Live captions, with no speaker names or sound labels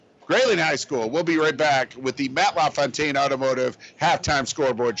Grayling High School. We'll be right back with the Matt LaFontaine Automotive Halftime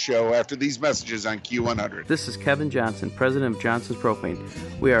Scoreboard Show after these messages on Q100. This is Kevin Johnson, president of Johnson's Propane.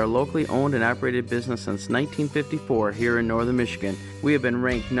 We are a locally owned and operated business since 1954 here in Northern Michigan. We have been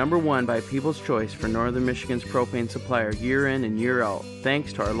ranked number 1 by People's Choice for Northern Michigan's propane supplier year in and year out,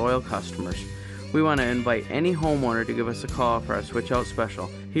 thanks to our loyal customers. We want to invite any homeowner to give us a call for our switch out special.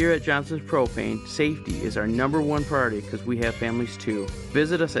 Here at Johnson's Propane, safety is our number 1 priority because we have families too.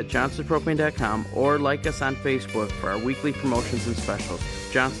 Visit us at johnsonspropane.com or like us on Facebook for our weekly promotions and specials.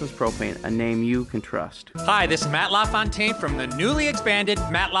 Johnson's Propane, a name you can trust. Hi, this is Matt LaFontaine from the newly expanded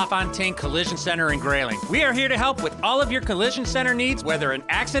Matt LaFontaine Collision Center in Grayling. We are here to help with all of your collision center needs, whether an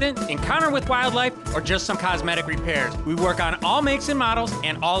accident, encounter with wildlife, or just some cosmetic repairs. We work on all makes and models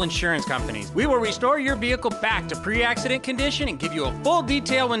and all insurance companies. We will restore your vehicle back to pre-accident condition and give you a full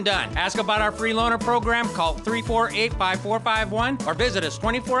detail when done. Ask about our free loaner program, call 348-5451, or visit us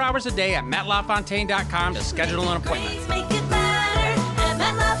 24 hours a day at mattlafontaine.com to schedule an appointment.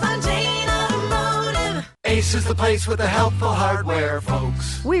 Ace is the place with the helpful hardware,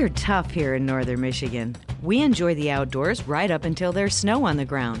 folks. We're tough here in Northern Michigan. We enjoy the outdoors right up until there's snow on the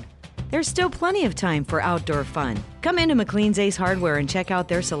ground. There's still plenty of time for outdoor fun. Come into McLean's Ace Hardware and check out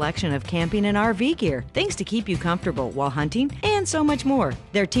their selection of camping and RV gear, things to keep you comfortable while hunting, and so much more.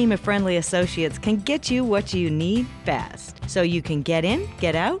 Their team of friendly associates can get you what you need fast, so you can get in,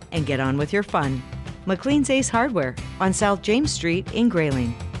 get out, and get on with your fun. McLean's Ace Hardware on South James Street in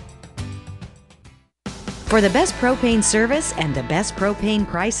Grayling. For the best propane service and the best propane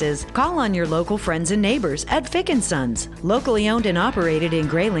prices, call on your local friends and neighbors at Fick & Sons. Locally owned and operated in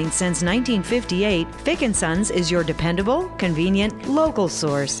Grayling since 1958, Fick & Sons is your dependable, convenient, local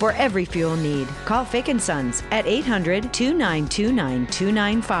source for every fuel need. Call Fick & Sons at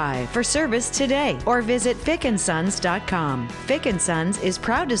 800-292-9295 for service today or visit fickandsons.com. Fick & Sons is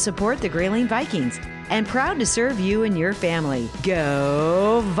proud to support the Grayling Vikings and proud to serve you and your family.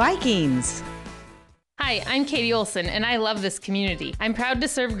 Go Vikings! Hi, I'm Katie Olson, and I love this community. I'm proud to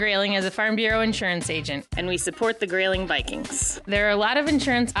serve Grayling as a Farm Bureau insurance agent, and we support the Grayling Vikings. There are a lot of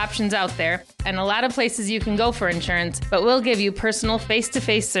insurance options out there, and a lot of places you can go for insurance, but we'll give you personal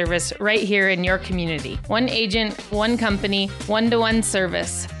face-to-face service right here in your community. One agent, one company, one-to-one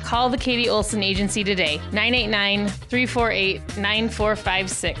service. Call the Katie Olson Agency today,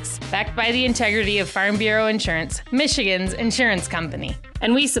 989-348-9456. Backed by the integrity of Farm Bureau Insurance, Michigan's insurance company.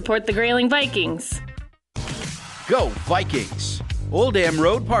 And we support the Grayling Vikings. Go Vikings! Old Dam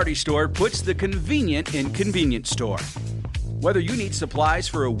Road Party Store puts the convenient in convenience store. Whether you need supplies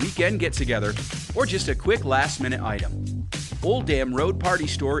for a weekend get-together or just a quick last-minute item, Old Dam Road Party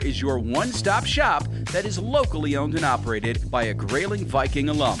Store is your one-stop shop that is locally owned and operated by a Grayling Viking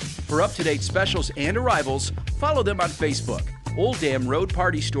alum. For up-to-date specials and arrivals, follow them on Facebook. Old Dam Road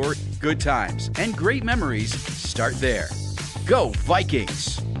Party Store, good times and great memories start there. Go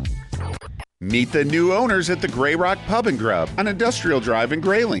Vikings! Meet the new owners at the Grey Rock Pub and Grub on Industrial Drive in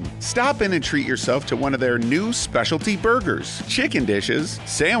Grayling. Stop in and treat yourself to one of their new specialty burgers, chicken dishes,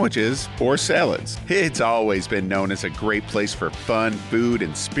 sandwiches, or salads. It's always been known as a great place for fun, food,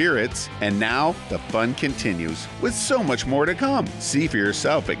 and spirits, and now the fun continues with so much more to come. See for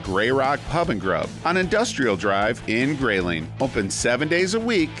yourself at Grey Rock Pub and Grub on Industrial Drive in Grayling. Open 7 days a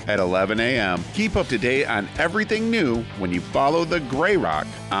week at 11 a.m. Keep up to date on everything new when you follow the Grey Rock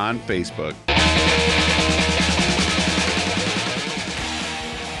on Facebook.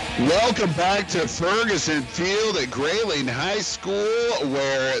 Welcome back to Ferguson Field at Grayling High School,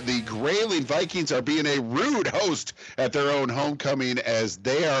 where the Grayling Vikings are being a rude host at their own homecoming as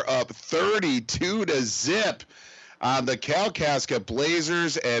they are up 32-0 on the Kalkaska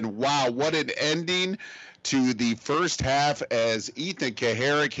Blazers. And wow, what an ending to the first half as Ethan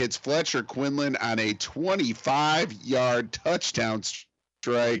Kaharick hits Fletcher Quinlan on a 25-yard touchdown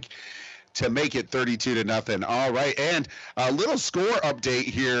strike to make it 32-0. All right, and a little score update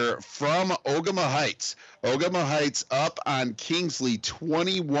here from Ogama Heights. Ogama Heights up on Kingsley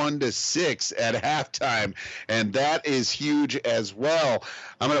 21-6 at halftime, and that is huge as well.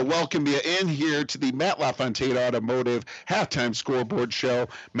 I'm going to welcome you in here to the Matt LaFontaine Automotive Halftime Scoreboard Show.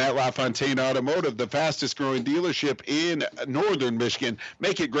 Matt LaFontaine Automotive, the fastest growing dealership in Northern Michigan.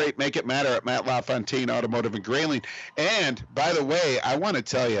 Make it great, make it matter at Matt LaFontaine Automotive in Grayling. And by the way, I want to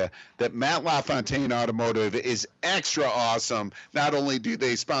tell you that Matt LaFontaine Automotive is extra awesome. Not only do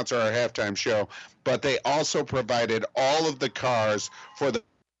they sponsor our halftime show, but they also provided all of the cars for the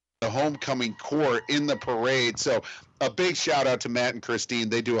homecoming court in the parade. So a big shout out to Matt and Christine.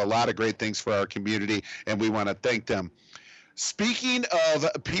 They do a lot of great things for our community, and we want to thank them. Speaking of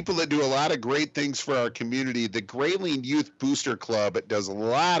people that do a lot of great things for our community, the Grayling Youth Booster Club does a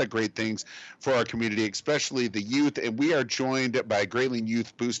lot of great things for our community, especially the youth. And we are joined by Grayling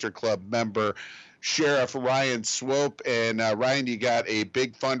Youth Booster Club member Sheriff Ryan Swope. And Ryan, you got a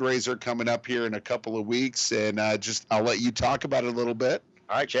big fundraiser coming up here in a couple of weeks, and I'll let you talk about it a little bit.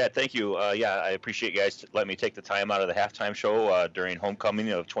 All right, Chad, thank you. I appreciate you guys letting me take the time out of the halftime show during homecoming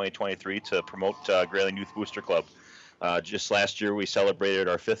of 2023 to promote Grayling Youth Booster Club. Just last year, we celebrated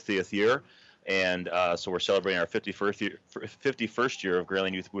our 50th year, and so we're celebrating our 51st year of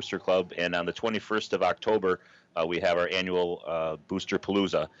Grayling Youth Booster Club. And on the 21st of October, we have our annual Booster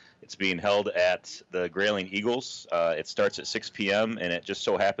Palooza. It's being held at the Grayling Eagles. It starts at 6 p.m., and it just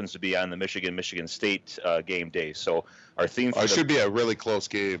so happens to be on the Michigan State game day. So our theme for it should be a really close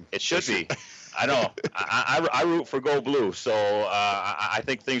game. It should be. I know. I root for Go Blue, so I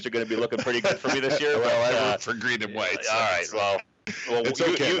think things are going to be looking pretty good for me this year. Well, I root for green and white. All right. Well, it's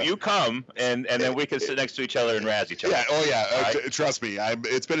okay, you come, and then we can sit next to each other and razz each other. Yeah. Oh, yeah. Right? Trust me.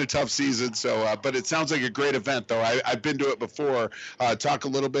 It's been a tough season, so but it sounds like a great event, though. I've been to it before. Talk a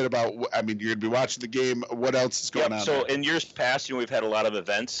little bit about. I mean, you're going to be watching the game. What else is going on? So in years past, we've had a lot of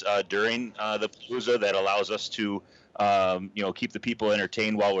events during the Palooza that allows us to keep the people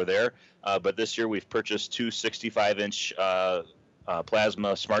entertained while we're there. But this year we've purchased two 65-inch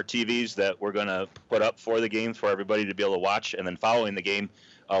plasma smart TVs that we're going to put up for the game for everybody to be able to watch. And then following the game,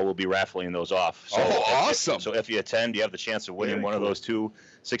 we'll be raffling those off. So awesome. So if you attend, you have the chance of winning one of those two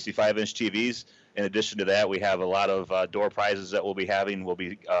 65-inch TVs. In addition to that, we have a lot of door prizes that we'll be having. We'll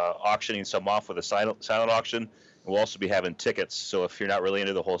be auctioning some off with a silent auction. We'll also be having tickets. So if you're not really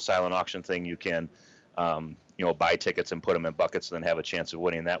into the whole silent auction thing, you can buy tickets and put them in buckets and then have a chance of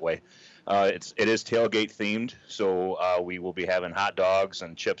winning that way. It is tailgate themed, so we will be having hot dogs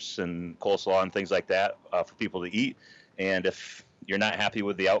and chips and coleslaw and things like that for people to eat. And if you're not happy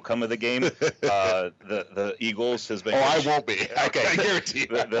with the outcome of the game, the Eagles has been. I won't be. Okay, I guarantee you.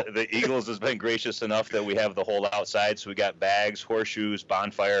 The Eagles has been gracious enough that we have the whole outside, so we got bags, horseshoes,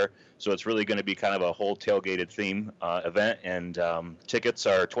 bonfire. So it's really going to be kind of a whole tailgated theme event, and tickets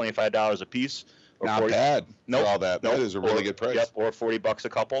are $25 a piece. Not bad. Nope. For all that. That is a really good price. Yep, or $40 a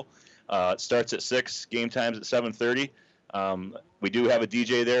couple. It starts at 6. Game time's at 7:30. We do have a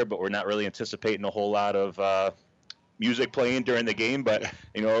DJ there, but we're not really anticipating a whole lot of music playing during the game. But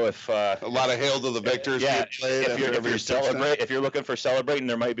if a lot of hail to the victors. Yeah, played if you're looking for celebrating,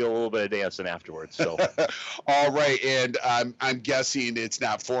 there might be a little bit of dancing afterwards. So. All right, and I'm guessing it's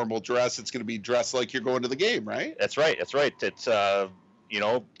not formal dress. It's going to be dressed like you're going to the game, right? That's right. It's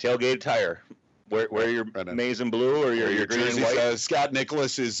tailgate attire. Wear your maize and blue or your green and white. Scott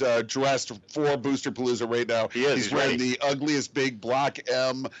Nicholas is dressed for Booster Palooza right now. He is. He's wearing the ugliest big Block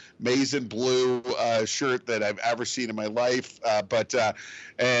M maize and blue shirt that I've ever seen in my life. I'm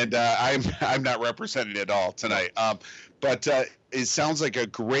not representing it all tonight. But it sounds like a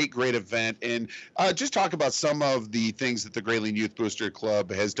great event. And just talk about some of the things that the Grayling Youth Booster Club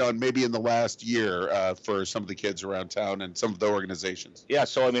has done maybe in the last year for some of the kids around town and some of the organizations. Yeah,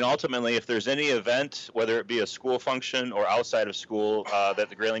 so, ultimately, if there's any event, whether it be a school function or outside of school, that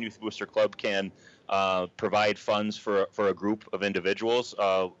the Grayling Youth Booster Club can provide funds for a group of individuals,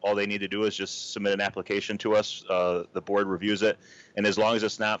 all they need to do is just submit an application to us. The board reviews it. And as long as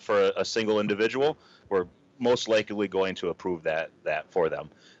it's not for a single individual, we're most likely going to approve that for them.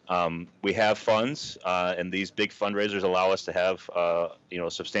 We have funds, and these big fundraisers allow us to have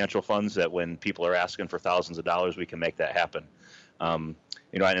substantial funds that when people are asking for thousands of dollars, we can make that happen. And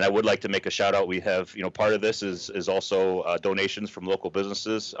I would like to make a shout out. We have, part of this is also donations from local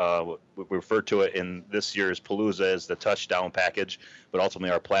businesses. We refer to it in this year's Palooza as the touchdown package, but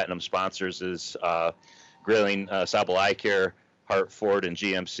ultimately our platinum sponsors is Grayling Sabal Eye Care, Hart, Ford, and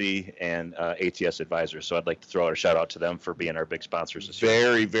GMC, and ATS Advisors. So I'd like to throw out a shout out to them for being our big sponsors this year.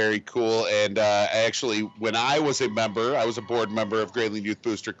 Very, very cool. And actually, when I was a member, I was a board member of Grayling Youth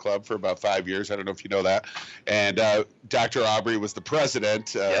Booster Club for about 5 years. I don't know if you know that. And Dr. Aubrey was the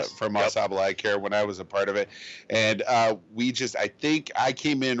president from Sabal Eye Care when I was a part of it. And I think I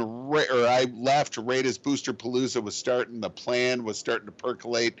came in, I left right as Booster Palooza was starting. The plan was starting to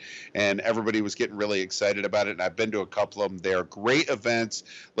percolate, and everybody was getting really excited about it. And I've been to a couple of them. They're great events,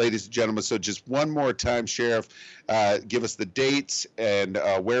 ladies and gentlemen. So just one more time, Sheriff, give us the dates and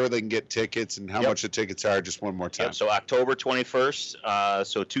where they can get tickets and how much the tickets are. Just one more time. So October 21st,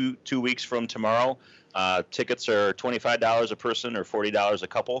 so two weeks from tomorrow. Tickets are $25 a person or $40 a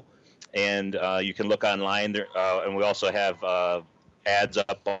couple. And you can look online there. And we also have ads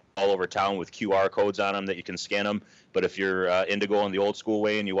up all over town with QR codes on them that you can scan them. But if you're into going the old school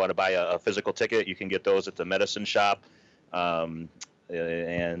way and you want to buy a physical ticket, you can get those at the medicine shop,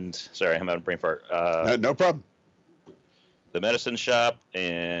 and sorry, I'm having a brain fart. No problem. The Medicine Shop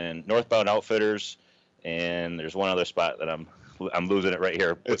and Northbound Outfitters, and there's one other spot that I'm losing it right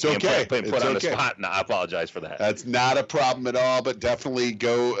here. It's okay. Put on the spot, and I apologize for that. That's not a problem at all, but definitely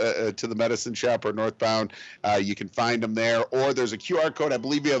go to the Medicine Shop or Northbound. You can find them there, or there's a QR code. I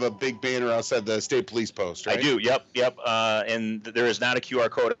believe you have a big banner outside the State Police Post, right? I do, yep. And there is not a QR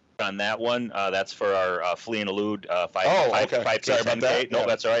code on that one. That's for our Flee and Elude 5K, 10K. No,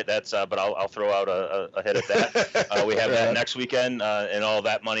 that's all right. That's but I'll throw out a hit at that. We have that next weekend, and all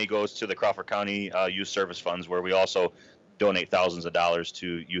that money goes to the Crawford County Youth Service Funds, where we also donate thousands of dollars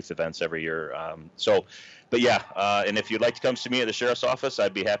to youth events every year. And if you'd like to come see me at the Sheriff's Office,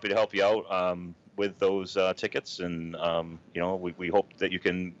 I'd be happy to help you out with those tickets. And, we hope that you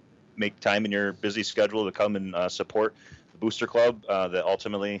can make time in your busy schedule to come and support the Booster Club, that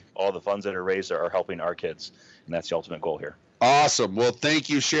ultimately all the funds that are raised are helping our kids. And that's the ultimate goal here. Awesome. Well,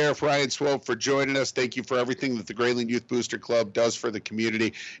 thank you, Sheriff Ryan Swope, for joining us. Thank you for everything that the Grayling Youth Booster Club does for the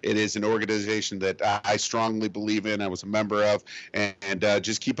community. It is an organization that I strongly believe in. I was a member of, and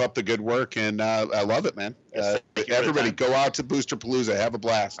just keep up the good work. And I love it, man. Everybody, go out to Booster Palooza. Have a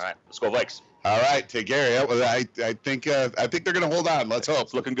blast. All right, let's go Vikes. All right, take care. Yeah, well, I think they're going to hold on. Let's hope.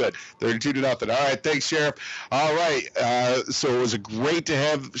 It's looking good. 32-0. All right, thanks, Sheriff. All right, so it was great to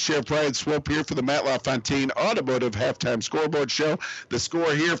have Sheriff Ryan Swope here for the Matt LaFontaine Automotive Halftime Scoreboard Show. The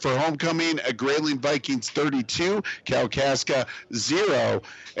score here for homecoming: Grayling Vikings 32, Kalkaska 0,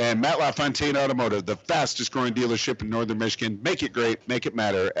 and Matt LaFontaine Automotive, the fastest growing dealership in Northern Michigan. Make it great, make it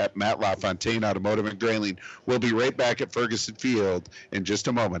matter at Matt LaFontaine Automotive in Grayling. We'll be right back at Ferguson Field in just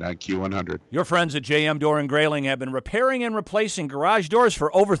a moment on Q100. Your friends at JM Door in Grayling have been repairing and replacing garage doors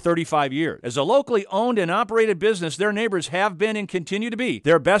for over 35 years. As a locally owned and operated business, their neighbors have been and continue to be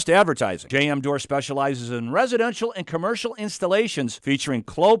their best advertising. JM Door specializes in residential and commercial installations featuring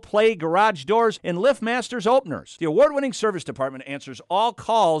Clo-Play garage doors and LiftMasters openers. The award-winning service department answers all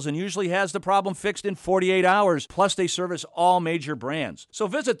calls and usually has the problem fixed in 48 hours. Plus, they service all major brands. So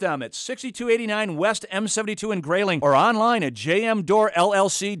visit them at 6289 West M72 in Grayling or online at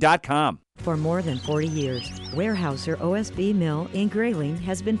jmdoorllc.com. For more than 40 years, Weyerhaeuser OSB Mill in Grayling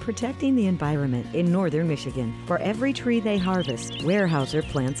has been protecting the environment in northern Michigan. For every tree they harvest, Weyerhaeuser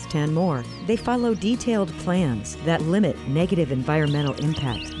plants 10 more. They follow detailed plans that limit negative environmental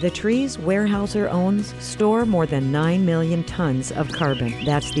impact. The trees Weyerhaeuser owns store more than 9 million tons of carbon.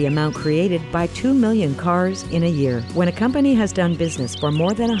 That's the amount created by 2 million cars in a year. When a company has done business for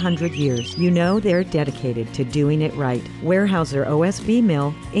more than 100 years, you know they're dedicated to doing it right. Weyerhaeuser OSB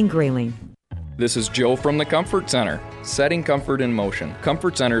Mill in Grayling. This is Joe from the Comfort Center, setting comfort in motion.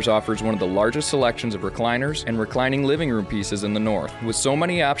 Comfort Centers offers one of the largest selections of recliners and reclining living room pieces in the north. With so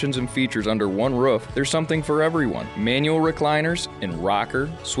many options and features under one roof, there's something for everyone. Manual recliners in rocker,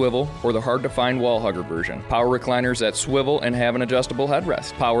 swivel, or the hard-to-find wall hugger version. Power recliners that swivel and have an adjustable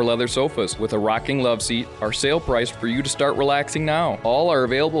headrest. Power leather sofas with a rocking love seat are sale priced for you to start relaxing now. All are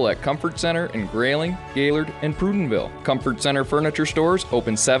available at Comfort Center in Grayling, Gaylord, and Prudenville. Comfort Center furniture stores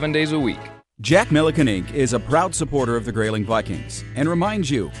open 7 days a week. Jack Milliken Inc. is a proud supporter of the Grayling Vikings and reminds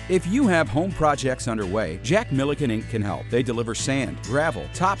you, if you have home projects underway, Jack Milliken Inc. can help. They deliver sand, gravel,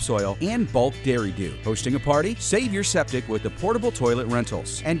 topsoil, and bulk dairy dew. Hosting a party? Save your septic with the portable toilet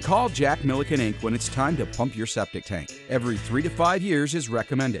rentals. And call Jack Milliken Inc. when it's time to pump your septic tank. Every 3 to 5 years is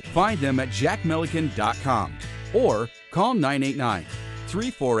recommended. Find them at jackmilliken.com or call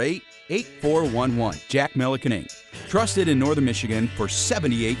 989-348-8411. Jack Milliken Inc. Trusted in Northern Michigan for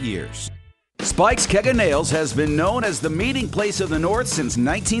 78 years. Spike's Keg of Nails has been known as the meeting place of the North since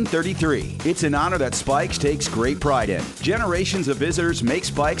 1933. It's an honor that Spike's takes great pride in. Generations of visitors make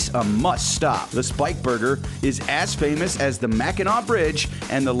Spike's a must-stop. The Spike Burger is as famous as the Mackinac Bridge,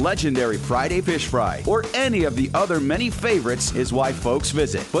 and the legendary Friday Fish Fry, or any of the other many favorites, is why folks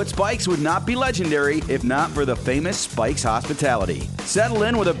visit. But Spike's would not be legendary if not for the famous Spike's hospitality. Settle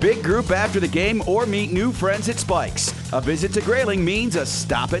in with a big group after the game or meet new friends at Spike's. A visit to Grayling means a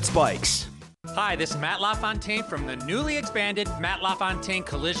stop at Spike's. Hi, this is Matt LaFontaine from the newly expanded Matt LaFontaine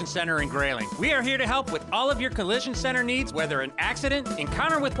Collision Center in Grayling. We are here to help with all of your collision center needs, whether an accident,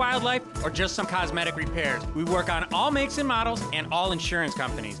 encounter with wildlife, or just some cosmetic repairs. We work on all makes and models and all insurance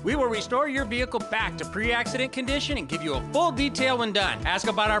companies. We will restore your vehicle back to pre-accident condition and give you a full detail when done. Ask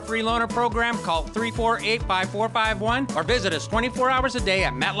about our free loaner program, call 348-5451, or visit us 24 hours a day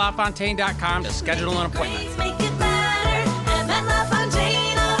at mattlafontaine.com to schedule an appointment. Please make it better at Matt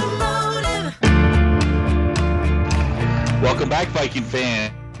LaFontaine Automotive. Welcome back, Viking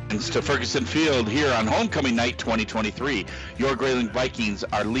fans, to Ferguson Field here on Homecoming Night 2023. Your Grayling Vikings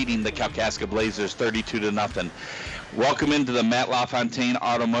are leading the Kalkaska Blazers 32-0. Welcome into the Matt LaFontaine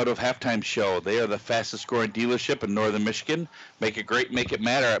Automotive Halftime Show. They are the fastest growing dealership in northern Michigan. Make it great, make it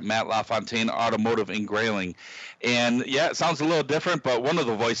matter at Matt LaFontaine Automotive in Grayling. And yeah, it sounds a little different, but one of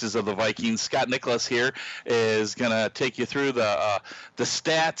the voices of the Vikings, Scott Nicholas here, is going to take you through the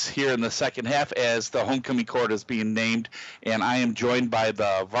stats here in the second half as the homecoming court is being named. And I am joined by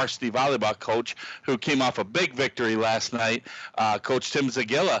the varsity volleyball coach who came off a big victory last night, Coach Tim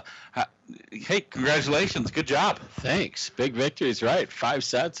Zagilla. Hey, congratulations. Good job. Thanks. Big victories, right. 5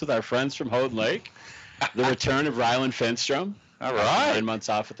 sets with our friends from Houghton Lake. The return of Rylan Finstrom. All right. 9 months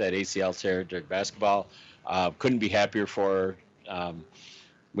off with that ACL tear during basketball. Couldn't be happier for her.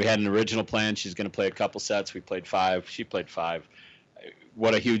 We had an original plan. She's going to play a couple sets. We played 5. She played 5.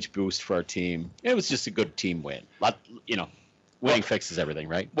 What a huge boost for our team. It was just a good team win. Winning fixes everything,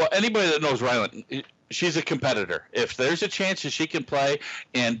 right? Well, anybody that knows Rylan, she's a competitor. If there's a chance that she can play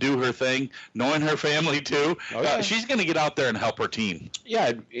and do her thing, knowing her family too, she's going to get out there and help her team.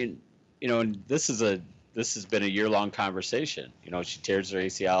 Yeah, and this has been a year-long conversation. She tears her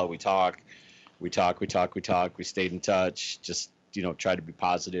ACL. We talk. We stayed in touch. Just tried to be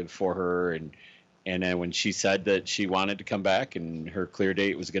positive for her, and then when she said that she wanted to come back and her clear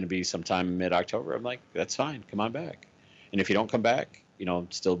date was going to be sometime in mid-October, I'm like, that's fine. Come on back. And if you don't come back,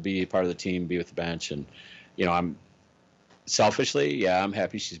 still be a part of the team, be with the bench. And, I'm selfishly, I'm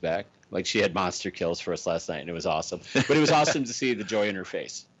happy she's back. Like, she had monster kills for us last night, and it was awesome. But it was awesome to see the joy in her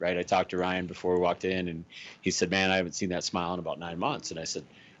face, right? I talked to Ryan before we walked in, and he said, man, I haven't seen that smile in about 9 months. And I said,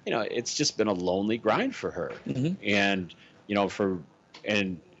 it's just been a lonely grind for her. Mm-hmm. And,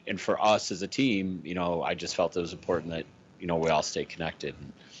 for us as a team, I just felt it was important that, we all stay connected.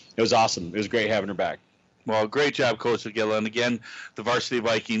 And it was awesome. It was great having her back. Well, great job, Coach Zagilla. And again, the varsity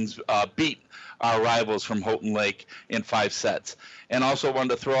Vikings beat our rivals from Houghton Lake in 5 sets. And also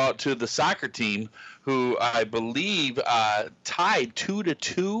wanted to throw out to the soccer team, who I believe tied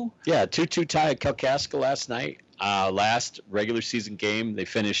 2-2. Yeah, 2-2 tie at Kalkaska last night. Last regular season game, they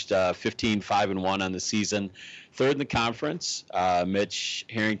finished 15-5-1 on the season. 3rd in the conference. Mitch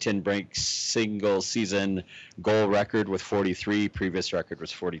Harrington breaks single season goal record with 43. Previous record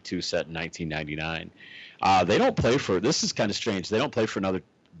was 42, set in 1999. They don't play for, this is kind of strange, they don't play for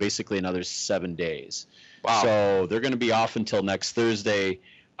basically another 7 days. Wow. So they're going to be off until next Thursday.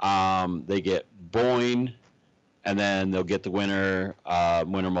 They get Boyne, and then they'll get the winner.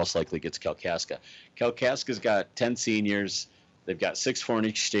 Winner most likely gets Kalkaska. Kalkaska's got 10 seniors. They've got 6 foreign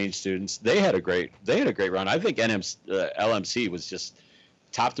exchange students. They had a great run. I think LMC was just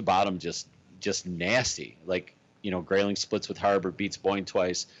top to bottom, just nasty. Like, Grayling splits with Harbor, beats Boyne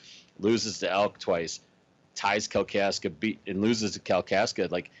twice, loses to Elk twice, ties Kalkaska, and loses to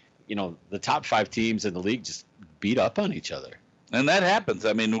Kalkaska. Like, the top 5 teams in the league just beat up on each other. And that happens.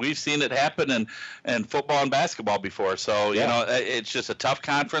 I mean, we've seen it happen in football and basketball before. So, it's just a tough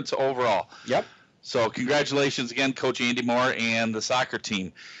conference overall. Yep. So congratulations again, Coach Andy Moore and the soccer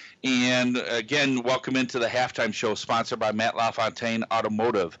team. And again, welcome into the halftime show sponsored by Matt LaFontaine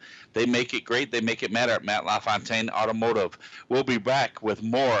Automotive. They make it great. They make it matter at Matt LaFontaine Automotive. We'll be back with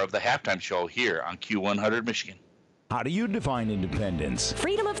more of the halftime show here on Q100 Michigan. How do you define independence?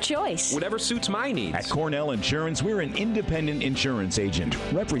 Freedom of choice. Whatever suits my needs. At Cornell Insurance, we're an independent insurance agent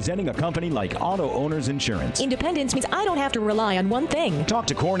representing a company like Auto Owners Insurance. Independence means I don't have to rely on one thing. Talk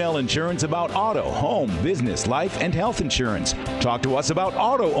to Cornell Insurance about auto, home, business, life, and health insurance. Talk to us about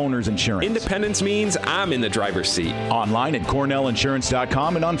Auto Owners Insurance. Independence means I'm in the driver's seat. Online at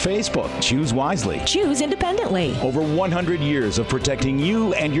cornellinsurance.com and on Facebook. Choose wisely. Choose independently. Over 100 years of protecting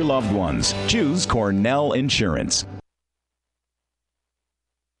you and your loved ones. Choose Cornell Insurance.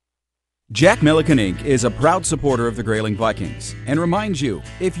 Jack Milliken Inc. is a proud supporter of the Grayling Vikings and reminds you,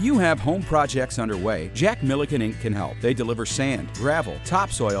 if you have home projects underway, Jack Milliken Inc. can help. They deliver sand, gravel,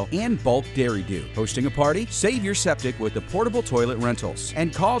 topsoil, and bulk dairy dew. Hosting a party? Save your septic with the portable toilet rentals.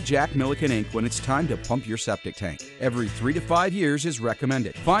 And call Jack Milliken Inc. when it's time to pump your septic tank. Every 3 to 5 years is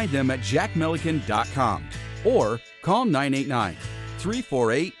recommended. Find them at jackmilliken.com or call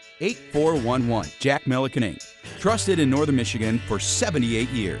 989-348-8411. Jack Milliken Inc. Trusted in Northern Michigan for 78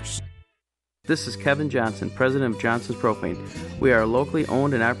 years. This is Kevin Johnson, president of Johnson's Propane. We are a locally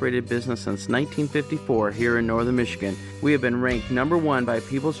owned and operated business since 1954 here in Northern Michigan. We have been ranked #1 by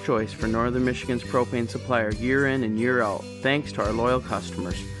People's Choice for Northern Michigan's propane supplier year in and year out, thanks to our loyal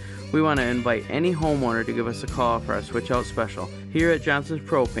customers. We want to invite any homeowner to give us a call for our switch out special. Here at Johnson's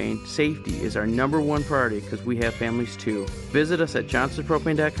Propane, safety is our #1 priority because we have families too. Visit us at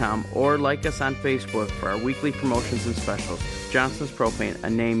johnsonspropane.com or like us on Facebook for our weekly promotions and specials. Johnson's Propane, a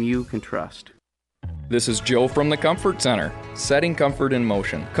name you can trust. This is Joe from the Comfort Center, setting comfort in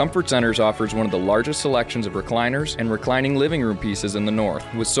motion. Comfort Centers offers one of the largest selections of recliners and reclining living room pieces in the north.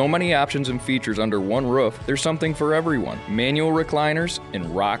 With so many options and features under one roof, there's something for everyone. Manual recliners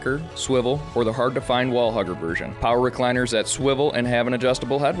in rocker, swivel, or the hard-to-find wall hugger version. Power recliners that swivel and have an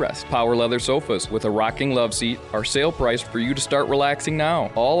adjustable headrest. Power leather sofas with a rocking love seat are sale priced for you to start relaxing now.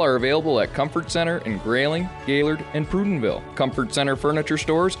 All are available at Comfort Center in Grayling, Gaylord, and Prudenville. Comfort Center furniture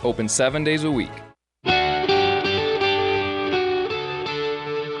stores open 7 days a week.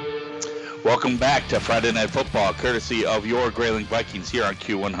 Welcome back to Friday Night Football, courtesy of your Grayling Vikings here on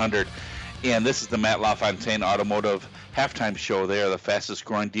Q100. And this is the Matt LaFontaine Automotive halftime show. They are the fastest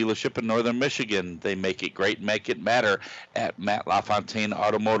growing dealership in northern Michigan. They make it great, make it matter at Matt LaFontaine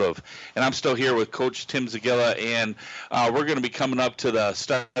Automotive. And I'm still here with Coach Tim Zagilla, and we're going to be coming up to the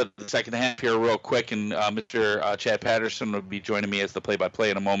start of the second half here real quick, and Mr. Chad Patterson will be joining me as the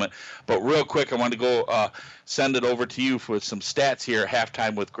play-by-play in a moment. But real quick, I want to go send it over to you for some stats here at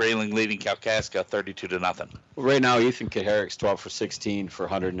halftime with Grayling leading Kalkaska 32-0. Well, right now, Ethan Kaharik's 12 for 16 for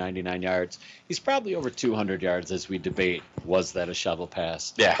 199 yards. He's probably over 200 yards as we debate, was that a shovel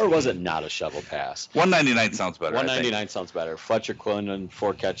pass? Yeah. Or was it not a shovel pass? 199 sounds better. 199 sounds better. Fletcher Quinlan,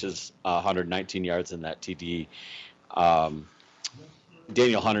 4 catches, 119 yards in that TD.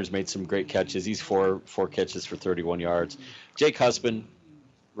 Daniel Hunter's made some great catches. He's four catches for 31 yards. Jake Husband,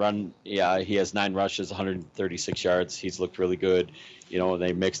 he has 9 rushes, 136 yards. He's looked really good. You know,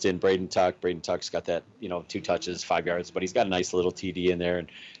 they mixed in Braden Tuck. Braden Tuck's got that, 2 touches, 5 yards, but he's got a nice little TD in there.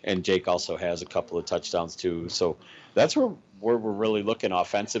 And Jake also has a couple of touchdowns too. So that's where we're really looking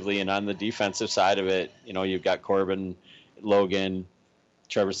offensively. And on the defensive side of it, you've got Corbin, Logan,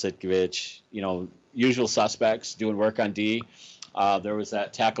 Trevor Sitkovich, usual suspects doing work on D. There was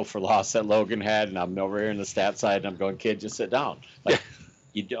that tackle for loss that Logan had, and I'm over here in the stat side, and I'm going, kid, just sit down.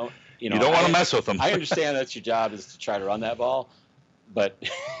 You don't want to mess with them. I understand that's your job is to try to run that ball, but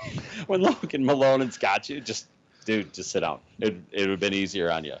when Logan Malone's got you, just sit down. It would have been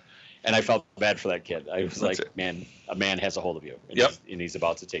easier on you. And I felt bad for that kid. I was man, a man has a hold of you, and he's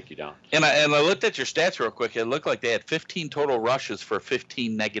about to take you down. And I looked at your stats real quick. It looked like they had 15 total rushes for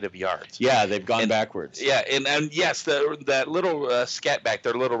 15 negative yards. Yeah, they've gone backwards. Yeah, and yes, that little scat back,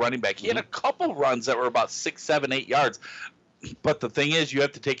 their little running back, he had a couple runs that were about 6, 7, 8 yards. But the thing is, you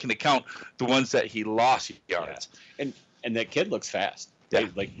have to take into account the ones that he lost yards. Yeah. And that kid looks fast. Yeah.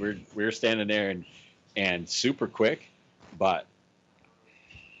 We're standing there and super quick, but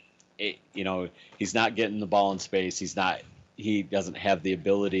he's not getting the ball in space. He doesn't have the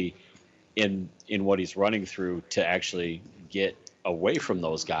ability in what he's running through to actually get away from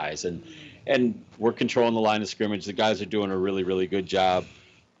those guys. And we're controlling the line of scrimmage. The guys are doing a really, really good job.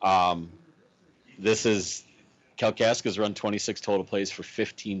 Kalkaska's run 26 total plays for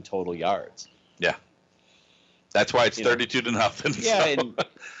 15 total yards. Yeah. That's why it's 32-0. Yeah, so.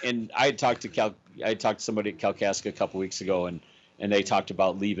 and I talked to somebody at Kalkaska a couple weeks ago, and they talked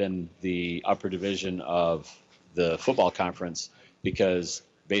about leaving the upper division of the football conference because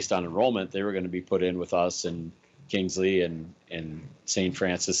based on enrollment, they were going to be put in with us and Kingsley and St.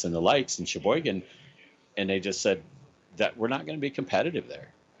 Francis and the likes and Sheboygan, and they just said that we're not going to be competitive there.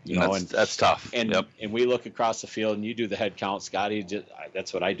 That's tough. And we look across the field, and you do the head count, Scotty.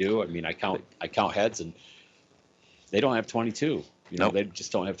 That's what I do. I mean, I count heads, and they don't have 22. They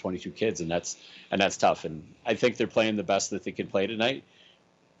just don't have 22 kids, and that's tough. And I think they're playing the best that they can play tonight.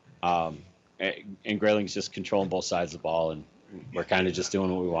 And Grayling's just controlling both sides of the ball, and we're kind of just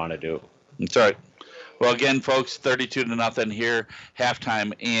doing what we want to do. That's right. Well, again, folks, 32-0 here,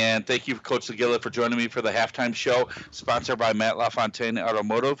 halftime. And thank you, Coach Zagilla, for joining me for the halftime show, sponsored by Matt LaFontaine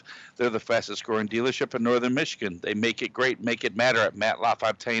Automotive. They're the fastest growing dealership in northern Michigan. They make it great, make it matter at Matt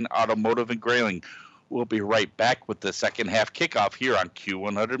LaFontaine Automotive in Grayling. We'll be right back with the second half kickoff here on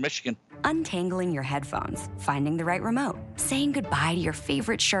Q100 Michigan. Untangling your headphones, finding the right remote, saying goodbye to your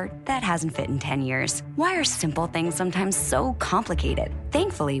favorite shirt that hasn't fit in 10 years. Why are simple things sometimes so complicated?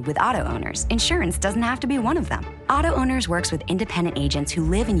 Thankfully, with auto owners, insurance doesn't have to be one of them. Auto Owners works with independent agents who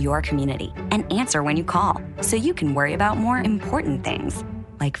live in your community and answer when you call, so you can worry about more important things,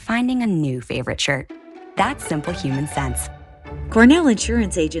 like finding a new favorite shirt. That's simple human sense. Cornell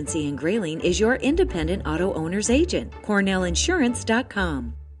Insurance Agency in Grayling is your independent auto owner's agent.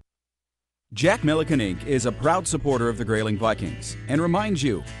 CornellInsurance.com. Jack Milliken Inc. is a proud supporter of the Grayling Vikings and reminds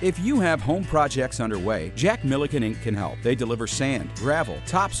you, if you have home projects underway, Jack Milliken Inc. can help. They deliver sand, gravel,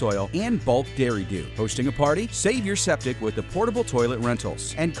 topsoil, and bulk dairy dew. Hosting a party? Save your septic with the portable toilet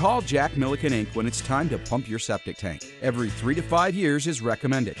rentals. And call Jack Milliken Inc. when it's time to pump your septic tank. Every 3 to 5 years is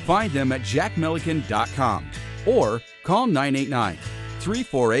recommended. Find them at jackmilliken.com or call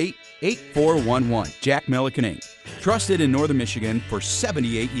 989-348 888-8411. Jack Milliken Inc. Trusted in Northern Michigan for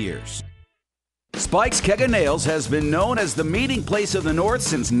 78 years. Spike's Keg of Nails has been known as the meeting place of the North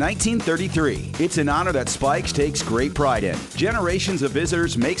since 1933. It's an honor that Spike's takes great pride in. Generations of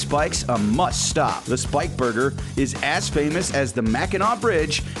visitors make Spike's a must-stop. The Spike Burger is as famous as the Mackinac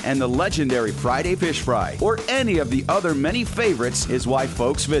Bridge, and the legendary Friday Fish Fry, or any of the other many favorites, is why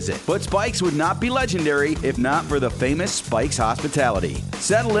folks visit. But Spike's would not be legendary if not for the famous Spike's hospitality.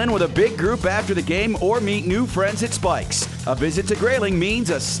 Settle in with a big group after the game or meet new friends at Spike's. A visit to Grayling means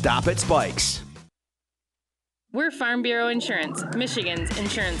a stop at Spike's. We're Farm Bureau Insurance, Michigan's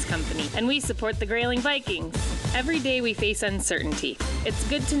insurance company, and we support the Grayling Vikings. Every day we face uncertainty. It's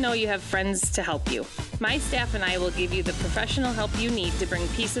good to know you have friends to help you. My staff and I will give you the professional help you need to bring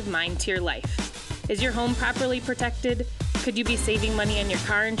peace of mind to your life. Is your home properly protected? Could you be saving money on your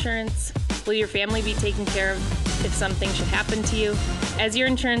car insurance? Will your family be taken care of if something should happen to you? As your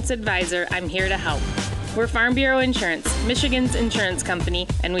insurance advisor, I'm here to help. We're Farm Bureau Insurance, Michigan's insurance company,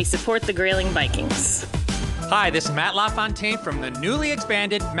 and we support the Grayling Vikings. Hi, this is Matt LaFontaine from the newly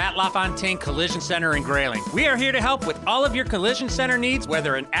expanded Matt LaFontaine Collision Center in Grayling. We are here to help with all of your collision center needs,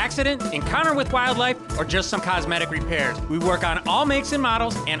 whether an accident, encounter with wildlife, or just some cosmetic repairs. We work on all makes and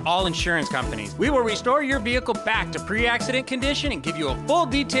models and all insurance companies. We will restore your vehicle back to pre-accident condition and give you a full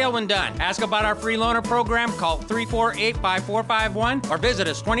detail when done. Ask about our free loaner program, call 348-5451, or visit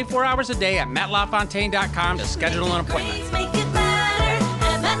us 24 hours a day at mattlafontaine.com to schedule an appointment. Please make it better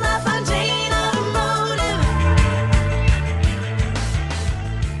at Matt LaFontaine Automotive.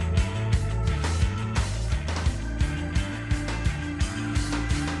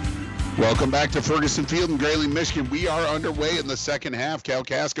 Welcome back to Ferguson Field in Grayling, Michigan. We are underway in the second half.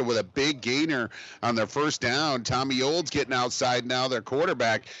 Kalkaska with a big gainer on their first down. Tommy Olds getting outside now, their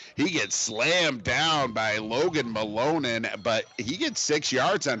quarterback. He gets slammed down by Logan Malonen, but he gets 6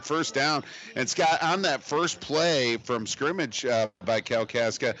 yards on first down. And Scott, on that first play from scrimmage by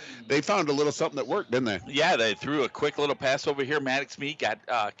Kalkaska, they found a little something that worked, didn't they? Yeah, they threw a quick little pass over here. Maddox Meek got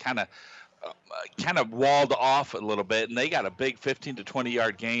kind of walled off a little bit, and they got a big 15 to 20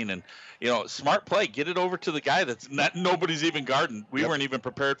 yard gain. And smart play, get it over to the guy that's nobody's even guarding. We weren't even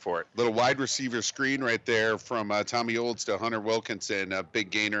prepared for it. Little wide receiver screen right there from Tommy Olds to Hunter Wilkinson, a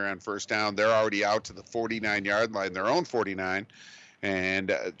big gainer on first down. They're already out to the 49-yard line, their own 49,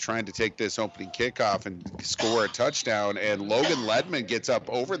 and trying to take this opening kickoff and score a touchdown. And Logan Ledman gets up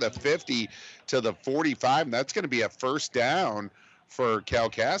over the 50 to the 45, and that's going to be a first down for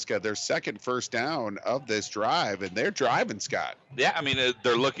Kalkaska, their second first down of this drive, and they're driving, Scott. Yeah, I mean,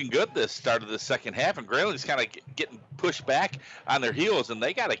 they're looking good this start of the second half, and Grayling's kind of getting pushed back on their heels, and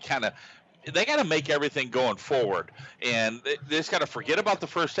they got to make everything going forward, and they just got to forget about the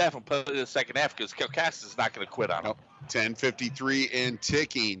first half and play the second half because Kalkaska's not going to quit on them. 10:53 and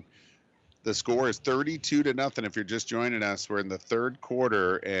ticking. The score is 32-0 if you're just joining us. We're in the third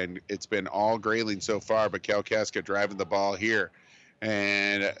quarter, and it's been all Grayling so far, but Kalkaska driving the ball here.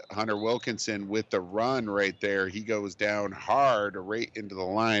 And Hunter Wilkinson with the run right there. He goes down hard right into the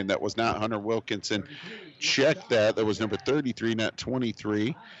line. That was not Hunter Wilkinson. Check that. That was number 33, not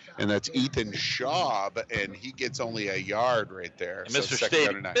 23. And that's Ethan Schaub, and he gets only a yard right there. And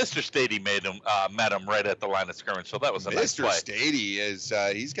Mr. Stade met him right at the line of scrimmage, so that was a nice play. Mr.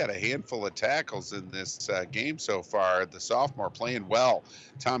 Stade he's got a handful of tackles in this game so far. The sophomore playing well.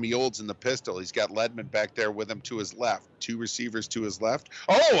 Tommy Olds in the pistol. He's got Ledman back there with him to his left. Two receivers to his left.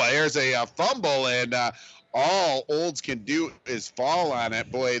 Oh, there's a fumble, and all Olds can do is fall on it.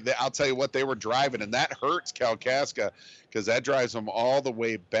 Boy, I'll tell you what, they were driving, and that hurts Kalkaska because that drives them all the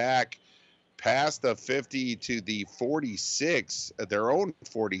way back past the 50 to the 46, their own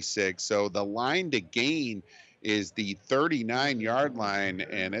 46. So the line to gain is the 39-yard line,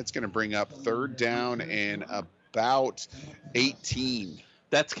 and it's going to bring up third down and about 18.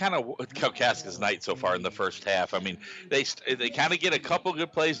 That's kind of Kalkaska's night so far in the first half. I mean, they kind of get a couple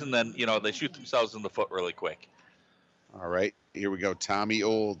good plays, and then, they shoot themselves in the foot really quick. All right, here we go. Tommy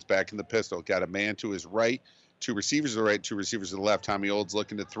Olds back in the pistol. Got a man to his right, two receivers to the right, two receivers to the left. Tommy Olds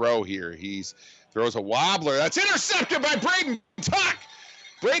looking to throw here. He throws a wobbler. That's intercepted by Braden Tuck.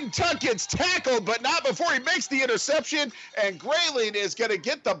 Braden Tuck gets tackled, but not before he makes the interception, and Grayling is going to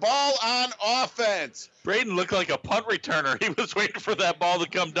get the ball on offense. Braden looked like a punt returner. He was waiting for that ball to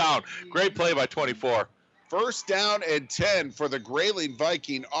come down. Great play by 24. First down and 10 for the Grayling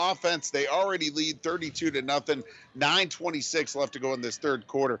Viking offense. They already lead 32-0. 9:26 left to go in this third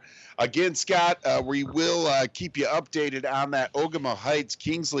quarter. Again, Scott, we will keep you updated on that Ogama Heights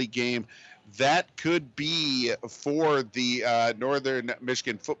Kingsley game. That could be for the Northern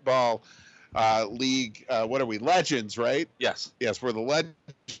Michigan Football League. What are we? Legends, right? Yes. Yes, we're the Legends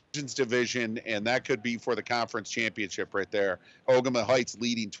division, and that could be for the conference championship right there. Ogama Heights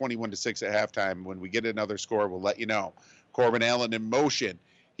leading 21-6 at halftime. When we get another score, we'll let you know. Corbin Allen in motion.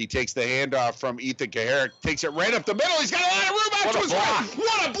 He takes the handoff from Ethan Kaharick, takes it right up the middle. He's got a lot of room out to his right.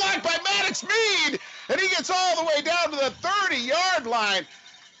 What a block by Maddox Mead! And he gets all the way down to the 30-yard line.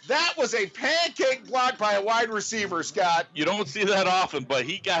 That was a pancake block by a wide receiver, Scott. You don't see that often, but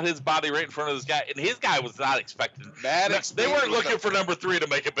he got his body right in front of this guy, and his guy was not expecting. They weren't looking for number 3 to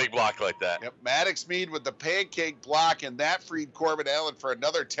make a big block like that. Yep, Maddox Mead with the pancake block, and that freed Corbin Allen for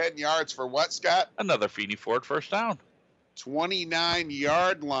another 10 yards for what, Scott? Another Feeney Ford first down.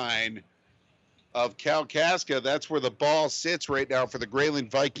 29-yard line of Kalkaska. That's where the ball sits right now for the Grayling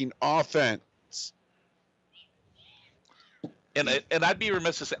Viking offense. And I'd be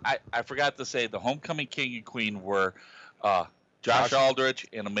remiss to say, I forgot to say the homecoming king and queen were Josh Aldridge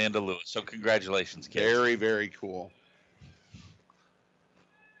and Amanda Lewis. So congratulations, kids. Very, very cool.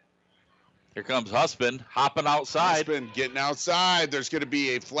 Here comes Husband hopping outside. Husband getting outside. There's going to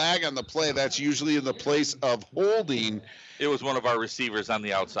be a flag on the play. That's usually in the place of holding. It was one of our receivers on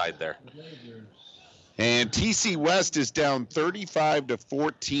the outside there. And TC West is down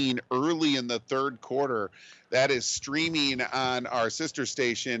 35-14 early in the third quarter. That is streaming on our sister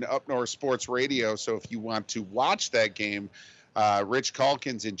station, Up North Sports Radio. So if you want to watch that game, Rich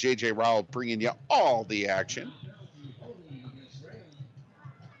Calkins and J.J. Rowell bringing you all the action.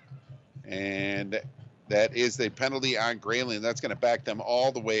 And that is the penalty on Grayling. That's going to back them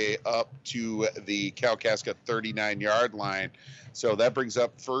all the way up to the Kalkaska 39-yard line. So that brings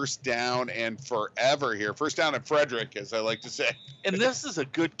up first down and forever here. First down and Frederick, as I like to say. And this is a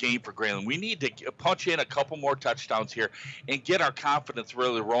good game for Grayling. We need to punch in a couple more touchdowns here and get our confidence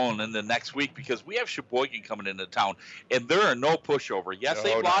really rolling in the next week, because we have Sheboygan coming into town, and there are no pushover. Yes,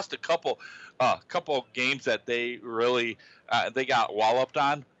 they've lost a couple games that they really they got walloped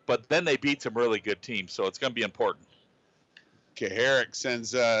on, but then they beat some really good teams, so it's going to be important. Kaharick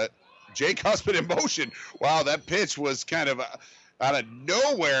sends Jake Husband in motion. Wow, that pitch was kind of out of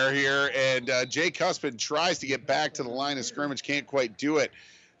nowhere here, and Jake Husband tries to get back to the line of scrimmage, can't quite do it.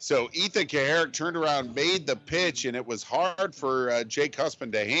 So Ethan Kaharick turned around, made the pitch, and it was hard for Jake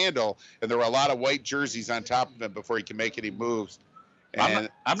Husband to handle, and there were a lot of white jerseys on top of him before he could make any moves. And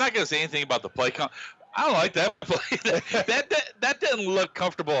I'm not going to say anything about the play. I don't like that play. that didn't look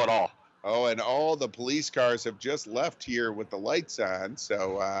comfortable at all. Oh, and all the police cars have just left here with the lights on,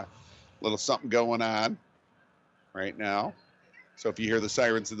 so a little something going on right now. So if you hear the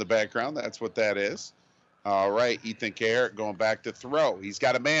sirens in the background, that's what that is. All right, Ethan Kaharick going back to throw. He's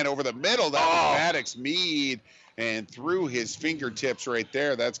got a man over the middle. That was Maddox Mead, and through his fingertips right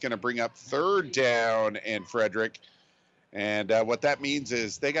there. That's going to bring up third down and Frederick. And what that means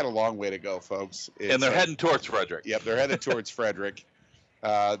is they got a long way to go, folks. And they're heading towards Frederick. Yep, they're headed towards Frederick.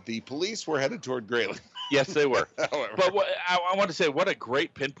 The police were headed toward Grayling. Yes, they were. But I want to say, what a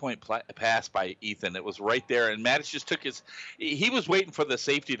great pinpoint pass by Ethan. It was right there, and Maddox just took he was waiting for the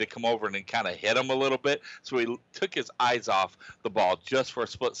safety to come over and kind of hit him a little bit, so he took his eyes off the ball just for a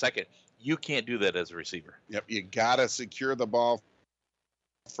split second. You can't do that as a receiver. Yep, you got to secure the ball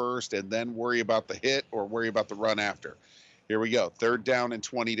first and then worry about the hit or worry about the run after. Here we go. Third down and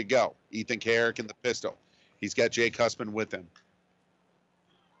 20 to go. Ethan Kaharick in the pistol. He's got Jake Husband with him.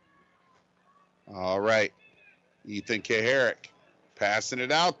 All right. Ethan Kaharick passing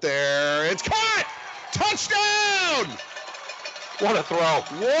it out there. It's caught! Touchdown! What a throw.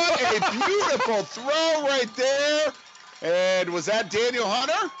 What a beautiful throw right there. And was that Daniel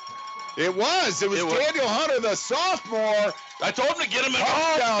Hunter? It was. It was Daniel Hunter, the sophomore. I told him to get him in.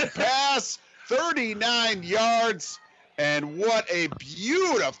 Touchdown pass, 39 yards. And what a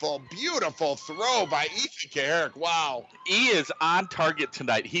beautiful, beautiful throw by Ethan Kaharick. Wow. He is on target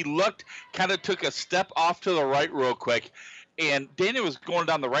tonight. He kind of took a step off to the right real quick. And Daniel was going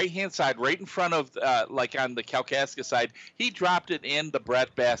down the right-hand side, right in front of, like on the Kalkaska side. He dropped it in the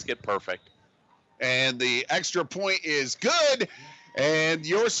breadbasket perfect. And the extra point is good. And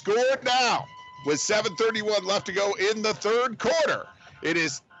you're scored now with 7:31 left to go in the third quarter. It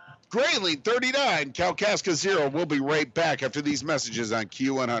is Grayling 39, Kalkaska 0. We'll be right back after these messages on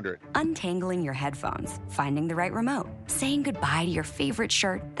Q100. Untangling your headphones, finding the right remote, saying goodbye to your favorite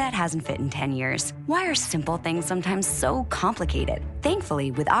shirt that hasn't fit in 10 years. Why are simple things sometimes so complicated?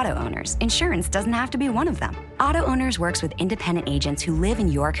 Thankfully, with auto owners, insurance doesn't have to be one of them. Auto Owners works with independent agents who live in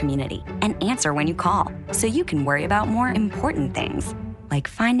your community and answer when you call, so you can worry about more important things, like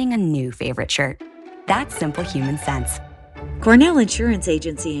finding a new favorite shirt. That's simple human sense. Cornell Insurance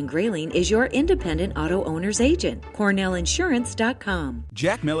Agency in Grayling is your independent auto owner's agent. CornellInsurance.com.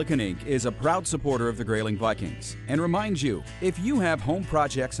 Jack Milliken Inc. is a proud supporter of the Grayling Vikings and reminds you, if you have home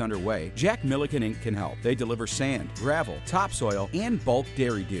projects underway, Jack Milliken Inc. can help. They deliver sand, gravel, topsoil, and bulk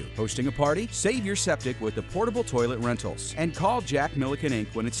dairy dew. Hosting a party? Save your septic with the portable toilet rentals. And call Jack Milliken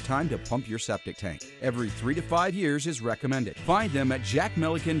Inc. when it's time to pump your septic tank. Every 3 to 5 years is recommended. Find them at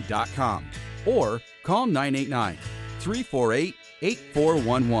jackmilliken.com or call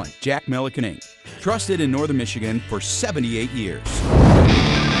 989-348-8411. Jack Milliken Inc. Trusted in Northern Michigan for 78 years.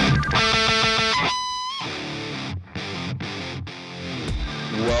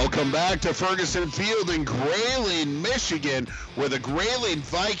 Welcome back to Ferguson Field in Grayling, Michigan, where the Grayling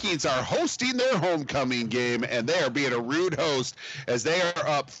Vikings are hosting their homecoming game, and they are being a rude host as they are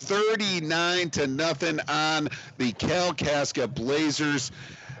up 39-0 on the Kalkaska Blazers.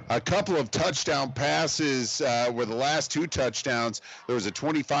 A couple of touchdown passes were the last 2 touchdowns. There was a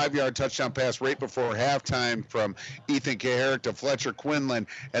 25-yard touchdown pass right before halftime from Ethan Kaharick to Fletcher Quinlan,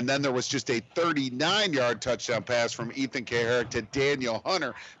 and then there was just a 39-yard touchdown pass from Ethan Kaharick to Daniel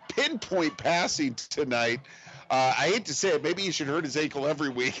Hunter. Pinpoint passing tonight. I hate to say it, maybe he should hurt his ankle every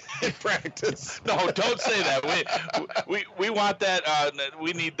week in practice. No, don't say that. We want that.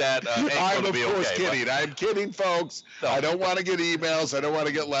 We need that. I'm to be of course okay, kidding. but... I'm kidding, folks. No. I don't want to get emails. I don't want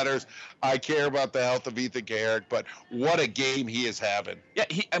to get letters. I care about the health of Ethan Kaharick, but what a game he is having. Yeah,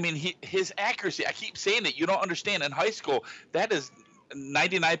 his accuracy. I keep saying it. You don't understand. In high school, that is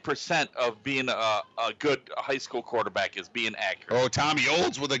 99% of being a good high school quarterback is being accurate. Oh, Tommy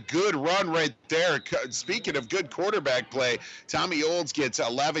Olds with a good run right there. Speaking of good quarterback play, Tommy Olds gets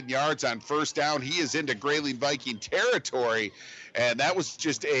 11 yards on first down. He is into Grayling Viking territory, and that was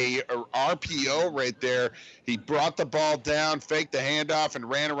just a RPO right there. He brought the ball down, faked the handoff, and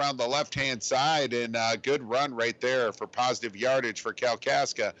ran around the left-hand side, and good run right there for positive yardage for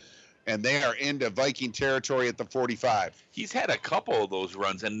Kalkaska. And they are into Viking territory at the 45. He's had a couple of those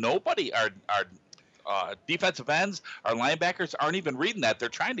runs, and nobody, our defensive ends, our linebackers aren't even reading that. They're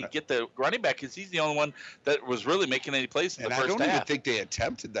trying to get the running back because he's the only one that was really making any plays in the first half. I don't even think they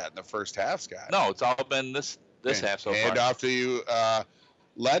attempted that in the first half, Scott. No, it's all been this half so far. And off to you,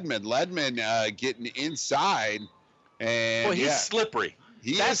 Ledman. Ledman getting inside. And well, he's slippery.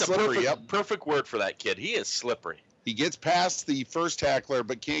 That's a perfect word for that kid. He is slippery. He gets past the first tackler,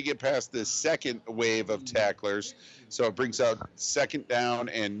 but can't get past the second wave of tacklers. So it brings out 2nd down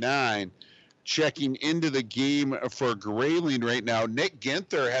and 9. Checking into the game for Grayling right now, Nick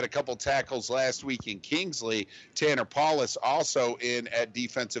Ginther had a couple tackles last week in Kingsley. Tanner Paulus also in at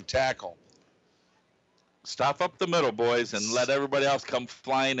defensive tackle. Stop up the middle, boys, and let everybody else come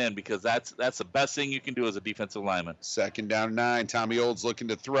flying in because that's the best thing you can do as a defensive lineman. 2nd down and 9. Tommy Olds looking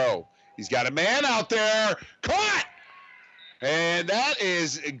to throw. He's got a man out there. Caught! And that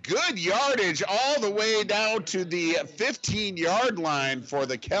is good yardage all the way down to the 15-yard line for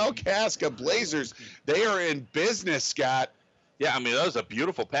the Kalkaska Blazers. They are in business, Scott. Yeah, I mean, that was a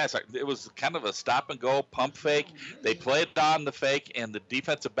beautiful pass. It was kind of a stop-and-go pump fake. They played on the fake, and the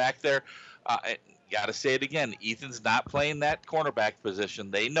defensive back there, got to say it again, Ethan's not playing that cornerback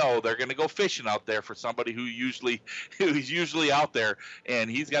position. They know they're going to go fishing out there for somebody who's usually out there, and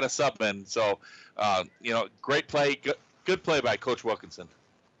he's got a sub in. So, great play. Good play by Coach Wilkinson.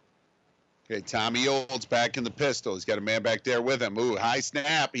 Okay, Tommy Olds back in the pistol. He's got a man back there with him. Ooh, high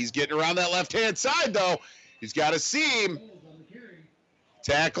snap. He's getting around that left-hand side, though. He's got a seam.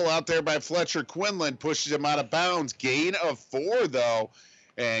 Tackle out there by Fletcher Quinlan pushes him out of bounds. Gain of 4, though.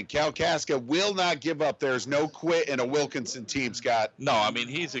 And Kalkaska will not give up. There's no quit in a Wilkinson team, Scott. No, I mean,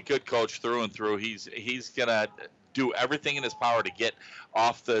 he's a good coach through and through. He's going to do everything in his power to get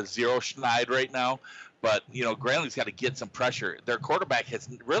off the zero schneid right now. But, Grayling's got to get some pressure. Their quarterback has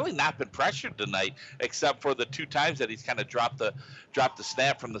really not been pressured tonight, except for the 2 times that he's kind of dropped the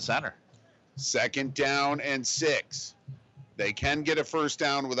snap from the center. 2nd down and 6. They can get a first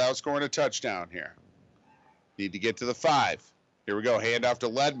down without scoring a touchdown here. Need to get to the 5. Here we go. Handoff to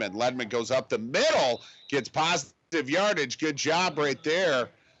Ledman. Ledman goes up the middle, gets positive yardage. Good job right there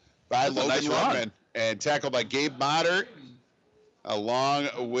by Logan Ledman. And tackled by Gabe Moddert. Along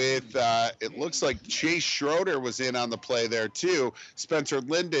with, it looks like Chase Schroeder was in on the play there too. Spencer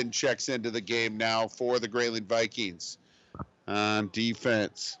Linden checks into the game now for the Grayling Vikings on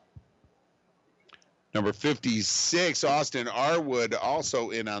defense. Number 56, Austin Arwood, also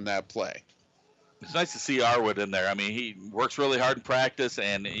in on that play. It's nice to see Arwood in there. I mean, he works really hard in practice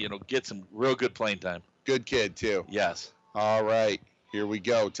and, gets some real good playing time. Good kid, too. Yes. All right, here we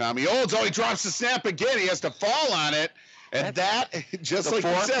go. Tommy Olds, he drops the snap again. He has to fall on it. And that, just the like you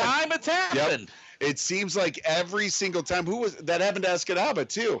fourth said, time it's happened. It seems like every single time. Who was that? Happened to Escanaba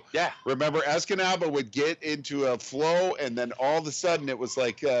too. Yeah. Remember, Escanaba would get into a flow, and then all of a sudden it was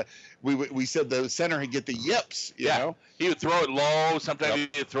like we said the center would get the yips. You know? He would throw it low. Sometimes he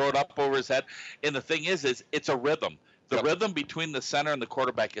would throw it up over his head. And the thing is it's a rhythm. The rhythm between the center and the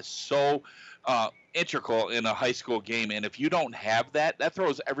quarterback is so integral in a high school game, and if you don't have that, that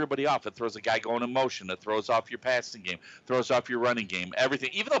throws everybody off. It throws a guy going in motion. It throws off your passing game. Throws off your running game. Everything.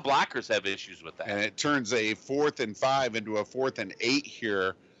 Even the blockers have issues with that. And it turns a 4th and 5 into a 4th and 8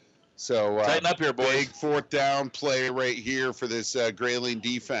 here. So tighten up here, boys. Big 4th down play right here for this Grayling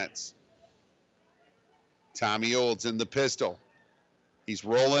defense. Tommy Olds in the pistol. He's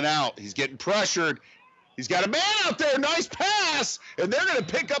rolling out. He's getting pressured. He's got a man out there. Nice pass. And they're going to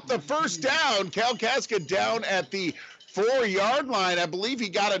pick up the first down. Kalkaska down at the 4-yard line. I believe he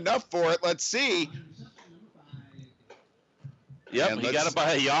got enough for it. Let's see. Yep, he got it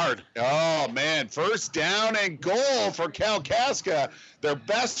by a yard. Oh, man. First down and goal for Kalkaska. Their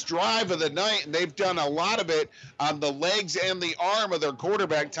best drive of the night, and they've done a lot of it on the legs and the arm of their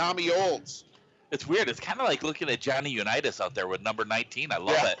quarterback, Tommy Olds. It's weird. It's kind of like looking at Johnny Unitas out there with number 19. I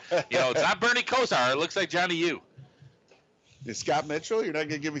love it. You know, it's not Bernie Kosar. It looks like Johnny U. Is Scott Mitchell? You're not going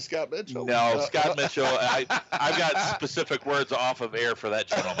to give me Scott Mitchell? No, Scott Mitchell. I've got specific words off of air for that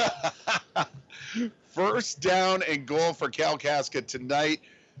gentleman. First down and goal for Kalkaska tonight.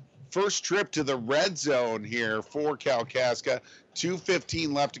 First trip to the red zone here for Kalkaska.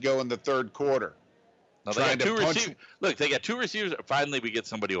 2:15 left to go in the third quarter. Now they got two receivers. Look, they got two receivers. Finally, we get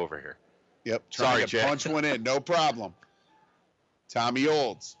somebody over here. Yep. Sorry, to punch one in. No problem. Tommy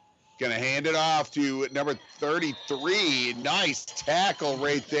Olds going to hand it off to number 33. Nice tackle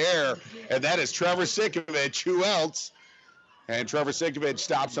right there. And that is Trevor Sikovich. Who else? And Trevor Sikovich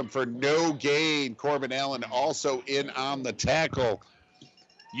stops him for no gain. Corbin Allen also in on the tackle.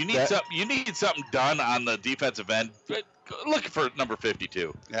 You need something done on the defensive end. Look for number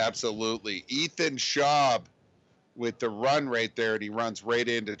 52. Absolutely. Ethan Schaub with the run right there, and he runs right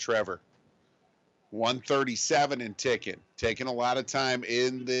into Trevor. 137 and taking a lot of time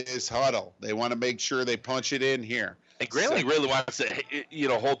in this huddle. They want to make sure they punch it in here. And Grayling really wants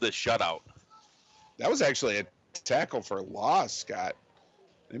to, hold this shutout. That was actually a tackle for loss, Scott.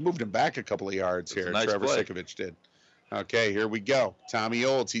 They moved him back a couple of yards here. Nice Trevor play. Sikovich did. Okay, here we go. Tommy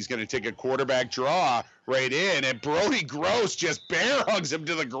Olds, he's going to take a quarterback draw right in, and Brody Gross just bear hugs him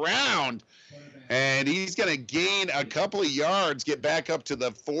to the ground. And he's going to gain a couple of yards, get back up to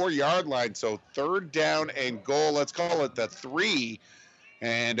the 4-yard line. So third down and goal. Let's call it the 3.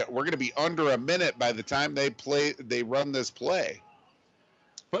 And we're going to be under a minute by the time they run this play.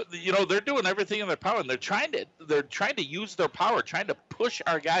 But they're doing everything in their power, and they're trying to use their power, trying to push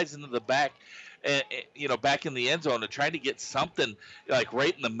our guys into the back, back in the end zone, and trying to get something like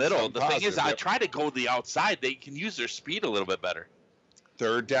right in the middle. The thing is, I try to go the outside. They can use their speed a little bit better.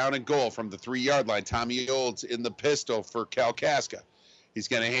 Third down and goal from the 3-yard line. Tommy Olds in the pistol for Kalkaska. He's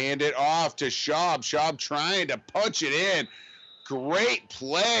going to hand it off to Schaub. Schaub trying to punch it in. Great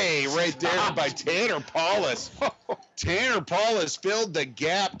play right there by Tanner Paulus. Tanner Paulus filled the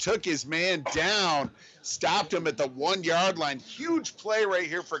gap, took his man down, stopped him at the 1-yard line. Huge play right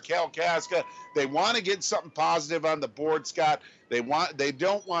here for Kalkaska. They want to get something positive on the board, Scott. They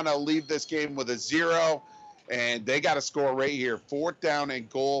don't want to leave this game with a 0. And they got to score right here. Fourth down and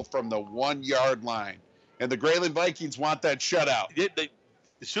goal from the 1-yard line. And the Grayling Vikings want that shutout.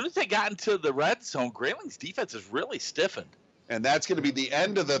 As soon as they got into the red zone, Grayling's defense is really stiffened. And that's going to be the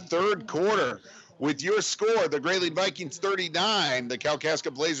end of the third quarter. With your score, the Grayling Vikings 39, the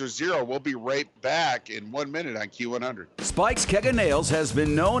Kalkaska Blazers 0. We'll be right back in 1 minute on Q100. Spike's Keg of Nails has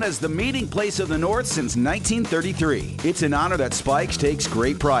been known as the meeting place of the North since 1933. It's an honor that Spike's takes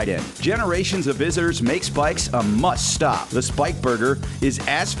great pride in. Generations of visitors make Spike's a must-stop. The Spike Burger is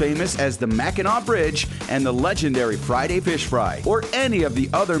as famous as the Mackinac Bridge, and the legendary Friday Fish Fry, or any of the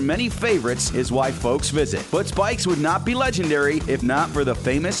other many favorites, is why folks visit. But Spike's would not be legendary if not for the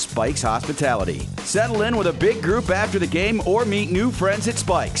famous Spike's hospitality. Settle in with a big group after the game or meet new friends at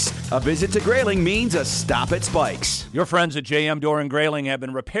Spike's. A visit to Grayling means a stop at Spike's. Your friends at JM Door in Grayling have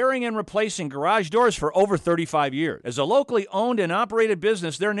been repairing and replacing garage doors for over 35 years. As a locally owned and operated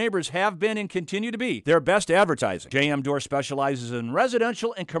business, their neighbors have been and continue to be their best advertising. JM Door specializes in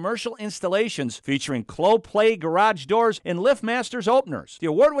residential and commercial installations featuring Clo-Play garage doors and LiftMasters openers. The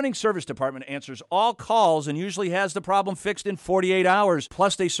award-winning service department answers all calls and usually has the problem fixed in 48 hours,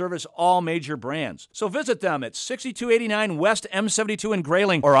 plus they service all major brands. So visit them at 6289 West M72 in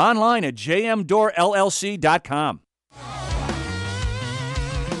Grayling or online at jmdoorllc.com.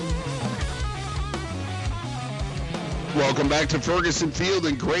 Welcome back to Ferguson Field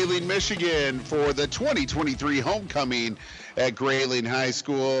in Grayling, Michigan for the 2023 homecoming at Grayling High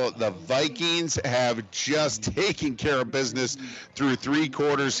School. The Vikings have just taken care of business through 3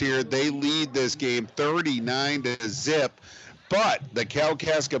 quarters here. They lead this game 39-0. But the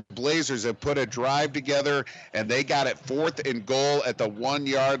Kalkaska Blazers have put a drive together, and they got it 4th and goal at the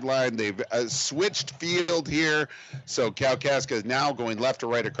 1-yard line. They've switched field here, so Kalkaska is now going left to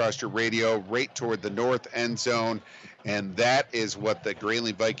right across your radio, right toward the north end zone, and that is what the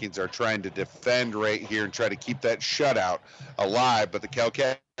Grayling Vikings are trying to defend right here and try to keep that shutout alive. But the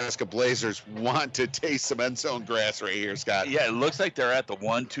Kalkaska Blazers want to taste some end zone grass right here, Scott. Yeah, it looks like they're at the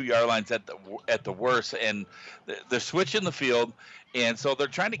 1-2 yard lines at the worst, and they're switching the field, and so they're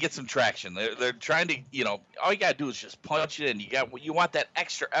trying to get some traction. They're trying to, all you got to do is just punch it in. You want that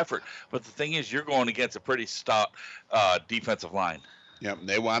extra effort, but the thing is, you're going against a pretty stout defensive line. Yep,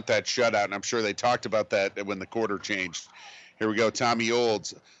 they want that shutout, and I'm sure they talked about that when the quarter changed. Here we go, Tommy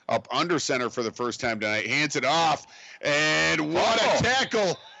Olds up under center for the first time tonight. Hands it off, and what a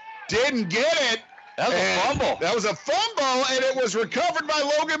tackle. Didn't get it. That was a fumble. That was a fumble, and it was recovered by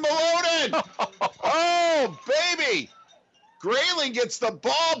Logan Malonen. Oh, baby. Grayling gets the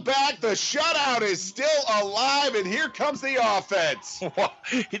ball back. The shutout is still alive, and here comes the offense.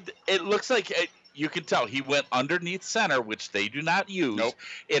 It looks like you can tell he went underneath center, which they do not use. Nope.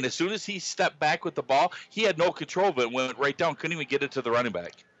 And as soon as he stepped back with the ball, he had no control of it and went right down. Couldn't even get it to the running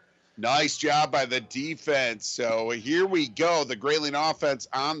back. Nice job by the defense. So here we go. The Grayling offense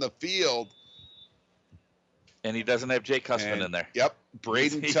on the field. And he doesn't have Jake Hussman in there. Yep.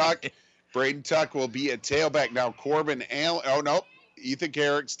 Braden Tuck. Braden Tuck will be at tailback. Now Corbin Allen. Oh, no. Ethan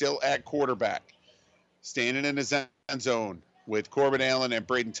Carrick still at quarterback. Standing in his end zone with Corbin Allen and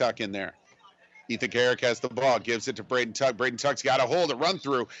Braden Tuck in there. Ethan Carrick has the ball, gives it to Braden Tuck. Braden Tuck's got a hold, a run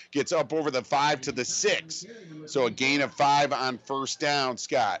through, gets up over the 5 to the 6. So a gain of 5 on first down,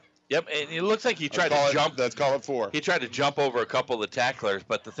 Scott. Yep, and it looks like he tried to jump. Let's call it 4. He tried to jump over a couple of the tacklers,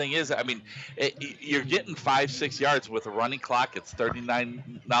 but the thing is, you're getting 5-6 yards with a running clock. It's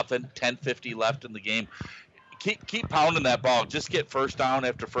 39-0, 10:50 left in the game. Keep pounding that ball. Just get first down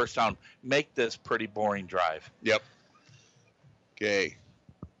after first down. Make this pretty boring drive. Yep. Okay.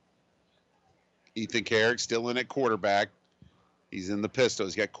 Ethan Carrick still in at quarterback. He's in the pistol.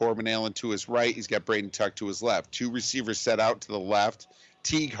 He's got Corbin Allen to his right. He's got Braden Tuck to his left. 2 receivers set out to the left.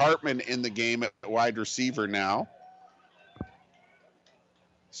 Teague Hartman in the game at wide receiver now.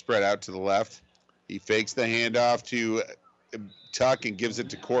 Spread out to the left. He fakes the handoff to Tuck and gives it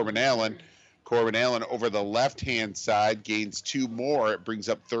to Corbin Allen. Corbin Allen over the left-hand side gains 2 more. It brings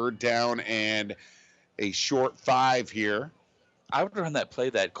up 3rd down and a short 5 here. I would run that play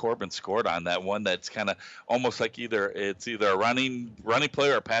that Corbin scored on, that one that's kind of almost like either a running play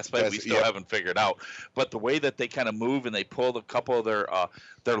or a pass play. We still haven't figured out. But the way that they kind of move and they pull a couple of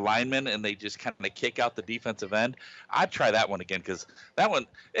their linemen and they just kind of kick out the defensive end, I'd try that one again because that one,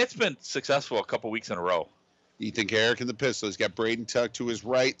 it's been successful a couple weeks in a row. Ethan Carrick in the pistol. He's got Braden Tuck to his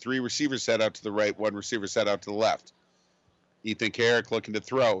right. 3 receivers set out to the right. 1 receiver set out to the left. Ethan Carrick looking to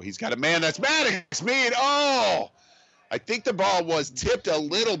throw. He's got a man. That's Maddox Mead. Oh! I think the ball was tipped a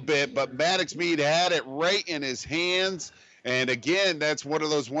little bit, but Maddox Mead had it right in his hands. And again, that's one of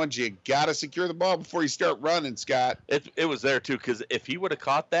those ones you got to secure the ball before you start running, Scott. It was there, too, because if he would have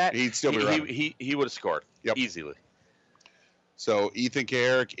caught that, he'd still be running. He would have scored easily. So Ethan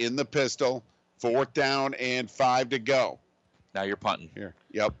Carrick in the pistol, 4th down and 5 to go. Now you're punting. Here.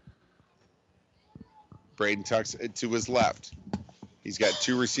 Yep. Braden Tuck's to his left. He's got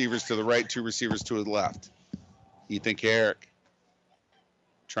 2 receivers to the right, 2 receivers to his left. Ethan Carrick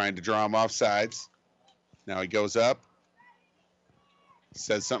trying to draw him off sides. Now he goes up,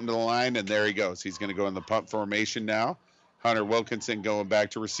 says something to the line, and there he goes. He's going to go in the punt formation now. Hunter Wilkinson going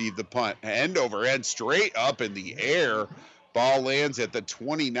back to receive the punt. End over end, straight up in the air. Ball lands at the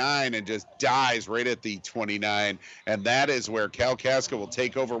 29 and just dies right at the 29. And that is where Kalkaska will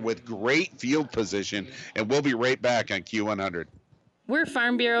take over with great field position. And we'll be right back on Q100. We're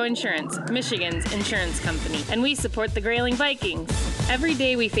Farm Bureau Insurance, Michigan's insurance company, and we support the Grayling Vikings. Every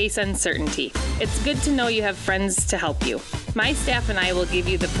day we face uncertainty. It's good to know you have friends to help you. My staff and I will give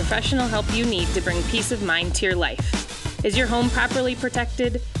you the professional help you need to bring peace of mind to your life. Is your home properly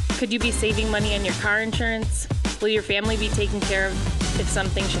protected? Could you be saving money on your car insurance? Will your family be taken care of if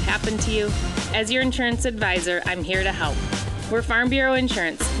something should happen to you? As your insurance advisor, I'm here to help. We're Farm Bureau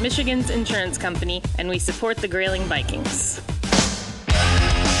Insurance, Michigan's insurance company, and we support the Grayling Vikings.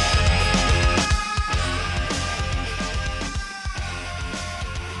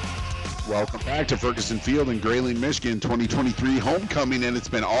 Welcome back to Ferguson Field in Grayling, Michigan, 2023 homecoming, and it's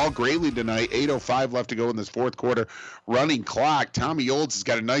been all Grayling tonight. 8:05 left to go in this fourth quarter. Running clock. Tommy Olds has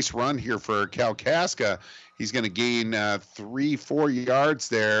got a nice run here for Kalkaska. He's going to gain 3-4 yards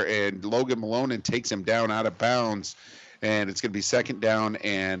there, and Logan Malonen takes him down out of bounds, and it's going to be 2nd down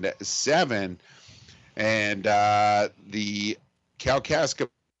and 7. And the Kalkaska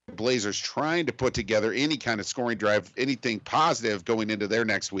Blazers trying to put together any kind of scoring drive, anything positive going into their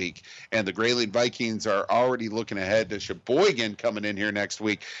next week. And the Grayling Vikings are already looking ahead to Sheboygan coming in here next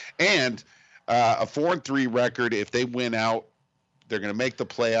week. And a 4-3 record. If they win out, they're going to make the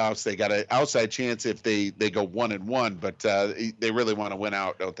playoffs. They got an outside chance if they go 1-1, but they really want to win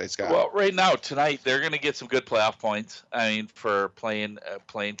out, don't they, Scott? Well, right now, tonight, they're going to get some good playoff points, for playing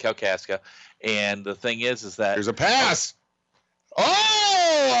Kalkaska. And the thing is that... There's a pass.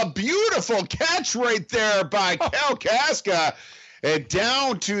 Oh, a beautiful catch right there by Kalkaska, and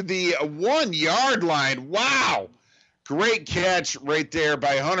down to the 1-yard line. Wow. Great catch right there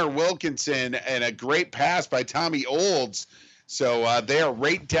by Hunter Wilkinson, and a great pass by Tommy Olds. So they are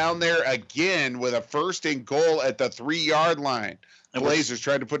right down there again with a 1st and goal at the 3-yard line. And Blazers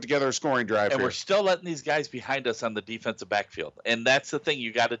trying to put together a scoring drive. And we're still letting these guys behind us on the defensive backfield. And that's the thing.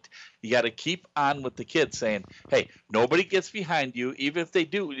 You got to keep on with the kids saying, hey, nobody gets behind you. Even if they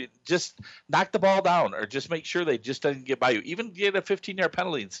do, just knock the ball down or just make sure they just doesn't get by you. Even get a 15-yard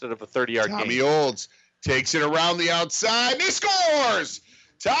penalty instead of a 30-yard game. Tommy Olds takes it around the outside, and he scores!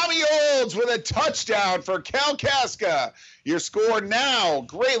 Tommy Olds with a touchdown for Kalkaska. Your score now,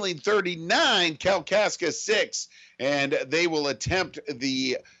 Grayling 39, Kalkaska 6. And they will attempt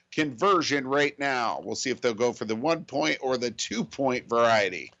the conversion right now. We'll see if they'll go for the 1-point or the 2-point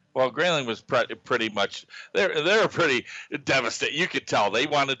variety. Well, Grayling was pretty much they're pretty devastated. You could tell they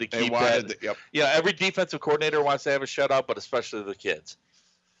wanted to keep that. Yep. Yeah, every defensive coordinator wants to have a shutout, but especially the kids.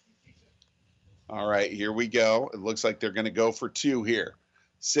 All right, here we go. It looks like they're going to go for 2 here.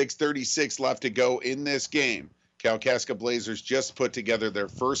 6:36 left to go in this game. Kalkaska Blazers just put together their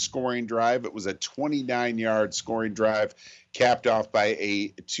first scoring drive. It was a 29-yard scoring drive, capped off by a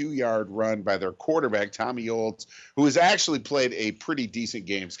 2-yard run by their quarterback, Tommy Olds, who has actually played a pretty decent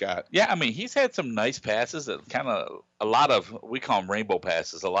game, Scott. Yeah, he's had some nice passes, that kind of a lot of, we call them rainbow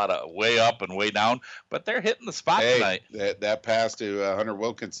passes, a lot of way up and way down, but they're hitting the spot tonight. That pass to Hunter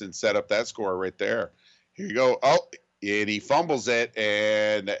Wilkinson set up that score right there. Here you go. Oh, and he fumbles it,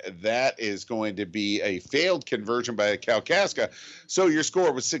 and that is going to be a failed conversion by Kalkaska. So your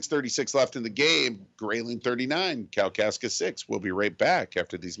score was 6:36 left in the game. Grayling 39, Kalkaska 6. We'll be right back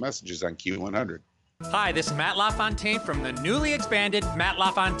after these messages on Q100. Hi, this is Matt LaFontaine from the newly expanded Matt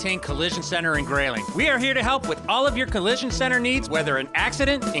LaFontaine Collision Center in Grayling. We are here to help with all of your collision center needs, whether an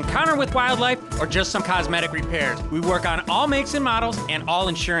accident, encounter with wildlife, or just some cosmetic repairs. We work on all makes and models and all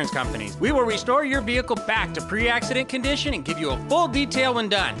insurance companies. We will restore your vehicle back to pre-accident condition and give you a full detail when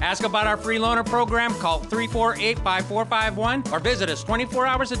done. Ask about our free loaner program, call 348-5451, or visit us 24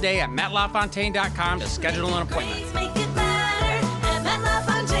 hours a day at mattlafontaine.com to schedule an appointment.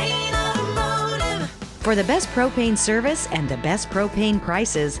 For the best propane service and the best propane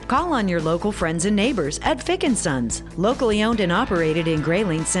prices, call on your local friends and neighbors at Fick & Sons. Locally owned and operated in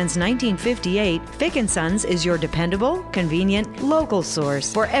Grayling since 1958, Fick & Sons is your dependable, convenient, local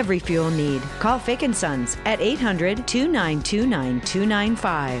source for every fuel need. Call Fick & Sons at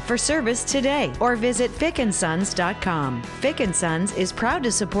 800-292-9295 for service today or visit fickandsons.com. Fick & Sons is proud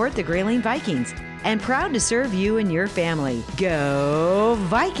to support the Grayling Vikings and proud to serve you and your family. Go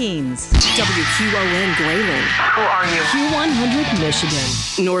Vikings! WQON Grayling. Who are you? Q100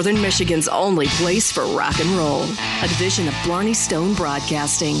 Michigan. Northern Michigan's only place for rock and roll. A division of Blarney Stone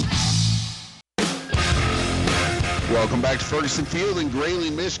Broadcasting. Welcome back to Ferguson Field in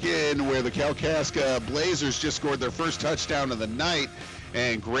Grayling, Michigan, where the Kalkaska Blazers just scored their first touchdown of the night.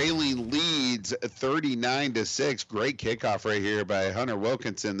 And Grayling leads 39-6. Great kickoff right here by Hunter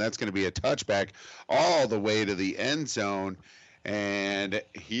Wilkinson. That's going to be a touchback all the way to the end zone. And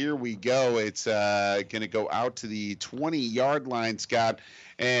here we go. It's going to go out to the 20-yard line, Scott.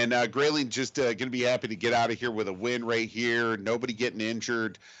 And Grayling just going to be happy to get out of here with a win right here. Nobody getting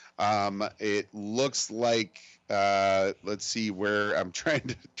injured. It looks like, let's see where I'm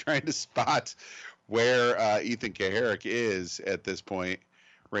trying to spot where Ethan Kaharick is at this point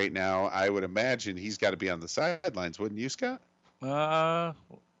right now. I would imagine he's got to be on the sidelines, wouldn't you, Scott? Matt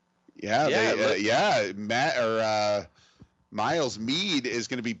or Miles Mead is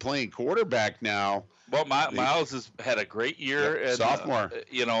going to be playing quarterback now. Well, Miles has had a great year, and, sophomore,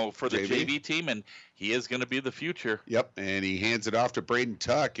 for the JV team, and he is going to be the future. Yep, and he hands it off to Braden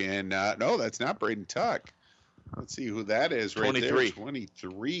Tuck, and no, that's not Braden Tuck. Let's see who that is right 23. there.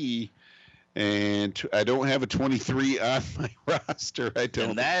 23. And I don't have a 23 on my roster. I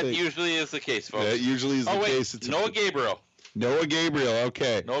don't. And that think. usually is the case, folks. That usually is the case. It's Noah Gabriel. Noah Gabriel,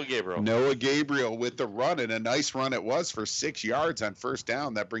 okay. Noah Gabriel. Noah Gabriel with the run, and a nice run it was for 6 yards on first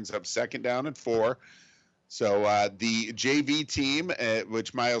down. That brings up 2nd down and 4. So the JV team,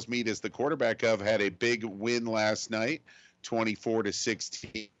 which Miles Mead is the quarterback of, had a big win last night,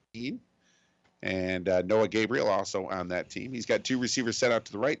 24-16. And Noah Gabriel also on that team. He's got 2 receivers set out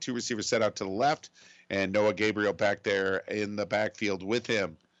to the right, 2 receivers set out to the left, and Noah Gabriel back there in the backfield with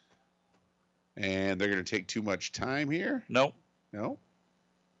him. And they're going to take too much time here? No,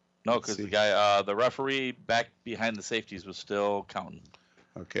 because the guy, the referee back behind the safeties was still counting.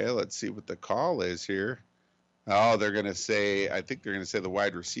 Okay, let's see what the call is here. Oh, they're going to say, I think they're going to say the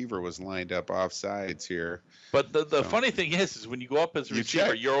wide receiver was lined up off sides here. But the funny thing is when you go up as a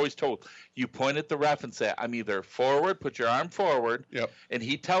receiver, you're always told, you point at the ref and say, I'm either forward, put your arm forward, and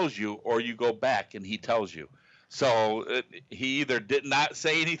he tells you, or you go back and he tells you. So he either did not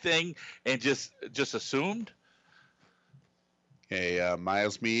say anything and just assumed. Okay,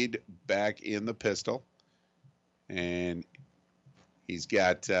 Miles Mead back in the pistol. And he's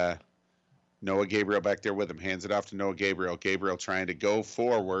got Noah Gabriel back there with him. Hands it off to Noah Gabriel. Gabriel trying to go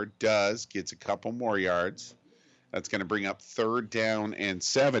forward. Gets a couple more yards. That's going to bring up 3rd down and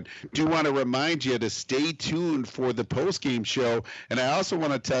 7. Do want to remind you to stay tuned for the postgame show. And I also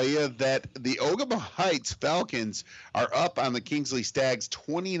want to tell you that the Ogama Heights Falcons are up on the Kingsley Stags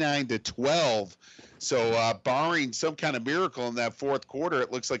 29-12. So barring some kind of miracle in that 4th quarter,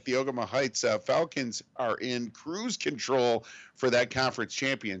 it looks like the Ogama Heights Falcons are in cruise control for that conference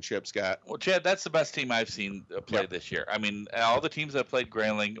championship, Scott. Well, Chad, that's the best team I've seen play this year. I mean, all the teams that played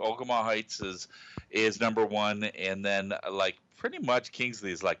Grayling, Ogama Heights is number 1, and then pretty much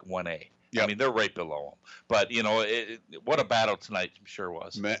Kingsley is like 1A. Yep. I mean, they're right below them. But, what a battle tonight sure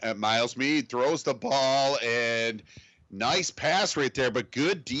was. Miles Mead throws the ball, and nice pass right there, but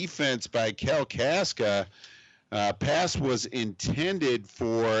good defense by Kalkaska. Pass was intended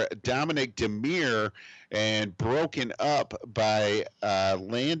for Dominic Demir and broken up by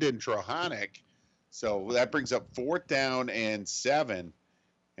Landon Trohanic. So that brings up 4th down and 7.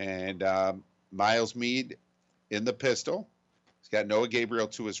 And Miles Mead in the pistol. He's got Noah Gabriel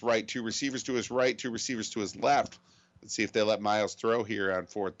to his right, 2 receivers to his right, 2 receivers to his left. Let's see if they let Miles throw here on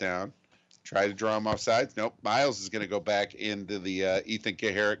 4th down. Try to draw him off sides. Nope. Miles is going to go back into the Ethan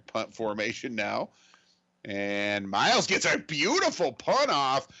Kaharick punt formation now. And Miles gets a beautiful punt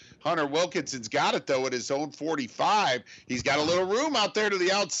off. Hunter Wilkinson's got it, though, at his own 45. He's got a little room out there to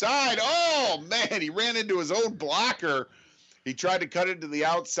the outside. Oh, man, he ran into his own blocker. He tried to cut it to the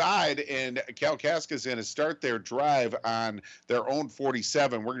outside, and Kalkaska's going to start their drive on their own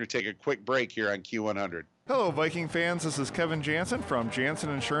 47. We're going to take a quick break here on Q100. Hello, Viking fans. This is Kevin Jansen from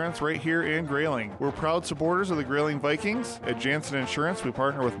Jansen Insurance right here in Grayling. We're proud supporters of the Grayling Vikings. At Jansen Insurance, we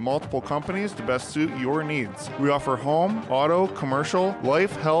partner with multiple companies to best suit your needs. We offer home, auto, commercial,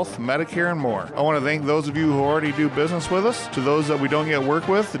 life, health, Medicare, and more. I want to thank those of you who already do business with us. To those that we don't yet work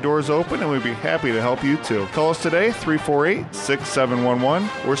with, the door is open and we'd be happy to help you too. Call us today,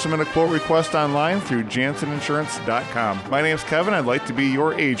 348-6711, or submit a quote request online through janseninsurance.com. My name's Kevin. I'd like to be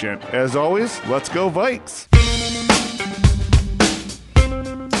your agent. As always, let's go Vikes!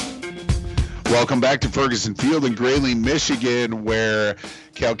 Welcome back to Ferguson Field in Grayling, Michigan, where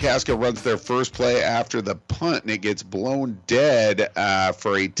Kalkaska runs their first play after the punt, and it gets blown dead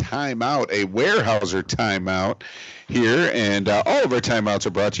for a timeout, a Weyerhaeuser timeout here. And all of our timeouts are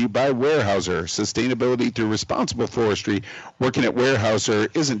brought to you by Weyerhaeuser. Sustainability through responsible forestry. Working at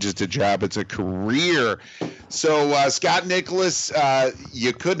Weyerhaeuser isn't just a job, it's a career. So, Scott Nicholas,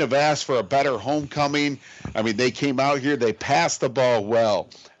 you couldn't have asked for a better homecoming. I mean, they came out here, they passed the ball well.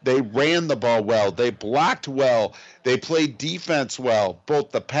 They ran the ball well. They blocked well. They played defense well,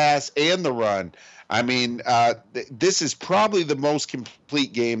 both the pass and the run. I mean, this is probably the most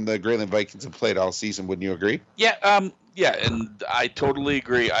complete game the Grayling Vikings have played all season. Wouldn't you agree? Yeah, and I totally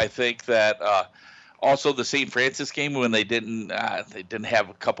agree. I think that also the St. Francis game when they didn't have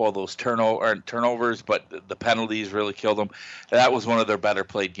a couple of those turnovers, but the penalties really killed them. That was one of their better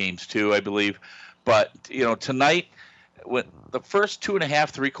played games too, I believe. But tonight, when the first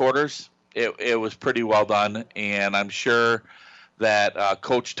 2.5, 3 quarters, it was pretty well done, and I'm sure that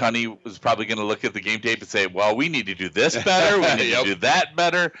Coach Tunney was probably going to look at the game tape and say, well, we need to do this better, we need to do that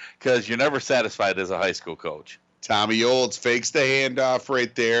better, because you're never satisfied as a high school coach. Tommy Olds fakes the handoff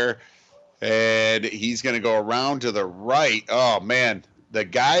right there, and he's going to go around to the right. Oh, man, the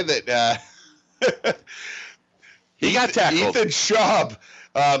guy that He got tackled. Ethan Schaub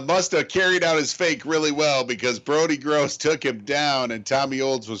must have carried out his fake really well because Brody Gross took him down, and Tommy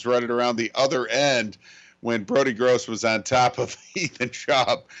Olds was running around the other end when Brody Gross was on top of Ethan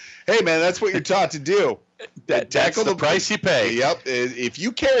Schaub. Hey, man, that's what you're taught to do. That's the price you pay. Yep. If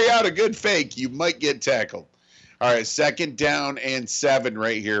you carry out a good fake, you might get tackled. All right, 2nd down and 7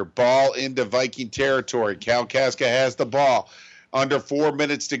 right here. Ball into Viking territory. Kalkaska has the ball. Under 4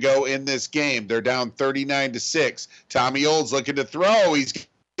 minutes to go in this game. They're down 39-6. Tommy Olds looking to throw. He's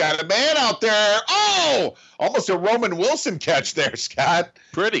got a man out there. Oh, almost a Roman Wilson catch there, Scott.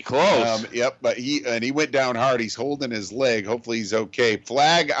 Pretty close. Yep, but he went down hard. He's holding his leg. Hopefully he's okay.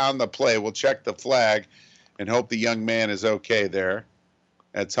 Flag on the play. We'll check the flag and hope the young man is okay there.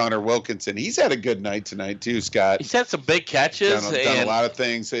 That's Hunter Wilkinson. He's had a good night tonight too, Scott. He's had some big catches. Done a lot of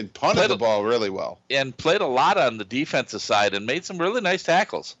things and punted the ball really well. And played a lot on the defensive side and made some really nice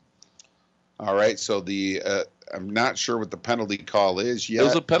tackles. All right, so I'm not sure what the penalty call is yet. It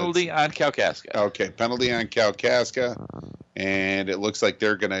was a penalty on Kalkaska. Okay, penalty on Kalkaska, and it looks like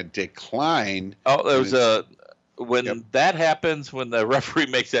they're going to decline. Oh, there was when that happens, when the referee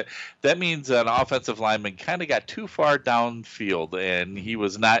makes that means an offensive lineman kind of got too far downfield, and he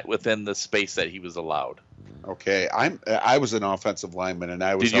was not within the space that he was allowed. Okay, I was an offensive lineman, and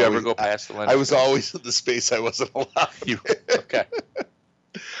I was. Did you ever go past the line? I was always in the space I wasn't allowed. Okay.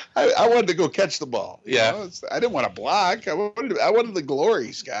 I wanted to go catch the ball. Yeah. I didn't want to block. I wanted the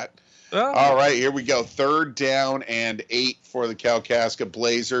glory, Scott. Oh. All right, here we go. 3rd down and 8 for the Kalkaska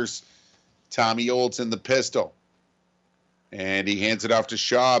Blazers. Tommy Olds in the pistol. And he hands it off to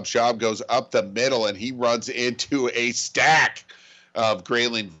Schaub. Schaub goes up the middle, and he runs into a stack of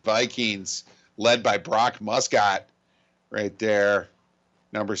Grayling Vikings led by Brock Muscat right there.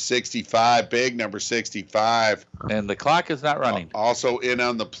 Number 65, big number 65. And the clock is not running. Also in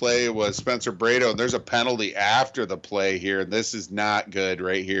on the play was Spencer Brado. And there's a penalty after the play here. And this is not good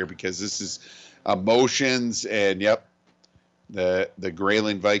right here because this is emotions. And, yep, the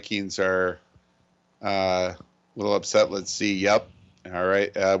Grayling Vikings are a little upset. Let's see. Yep. All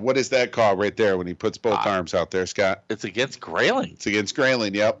right. What is that call right there when he puts both arms out there, Scott? It's against Grayling. It's against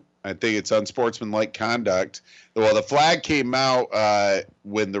Grayling, yep. I think it's unsportsmanlike conduct. Well, the flag came out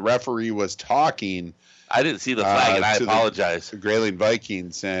when the referee was talking. I didn't see the flag, and I apologize. The Grayling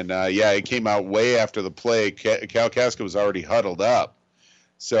Vikings, and it came out way after the play. Kalkaska was already huddled up.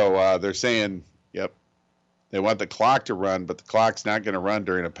 So they're saying, yep, they want the clock to run, but the clock's not going to run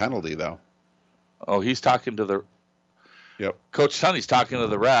during a penalty, though. Oh, he's talking to the Coach Tunney's talking to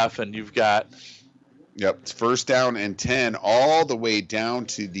the ref, and you've got it's 1st down and 10 all the way down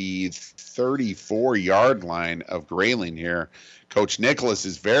to the 34-yard line of Grayling here. Coach Nicholas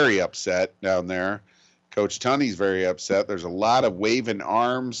is very upset down there. Coach Tunney's very upset. There's a lot of waving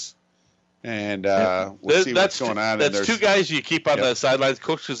arms, and we'll see what's going on. That's 2 guys you keep on the sidelines,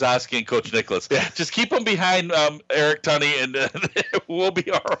 Coach Kozowski and Coach Nicholas. Yeah. Just keep them behind Eric Tunney, and we'll be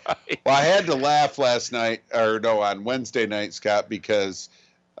all right. Well, I had to laugh on Wednesday night, Scott, because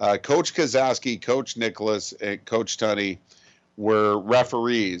Coach Kozowski, Coach Nicholas, and Coach Tunney were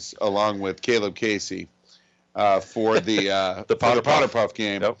referees along with Caleb Casey for the Powder Puff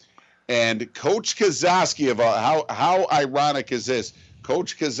game. Yep. And Coach Kozowski, how ironic is this?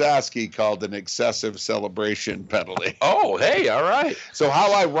 Coach Kozowski called an excessive celebration penalty. Oh, hey, all right. So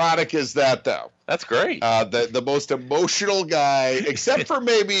how ironic is that, though? That's great. The most emotional guy, except for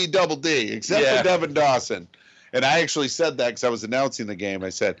maybe Double D, except for Devin Dawson. And I actually said that because I was announcing the game. I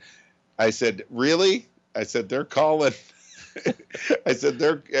said, really? I said, they're calling. I said,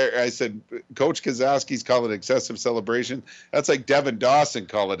 Coach Kozowski's calling excessive celebration. That's like Devin Dawson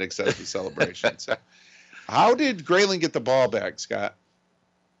calling excessive celebrations. How did Grayling get the ball back, Scott?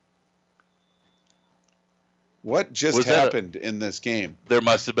 What just happened in this game? There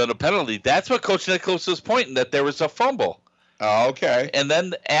must have been a penalty. That's what Coach Nicholas was pointing, that there was a fumble. Oh, okay. And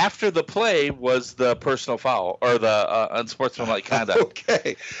then after the play was the personal foul or the unsportsmanlike conduct.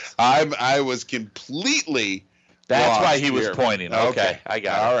 Okay. I was completely That's why he was pointing. Okay. I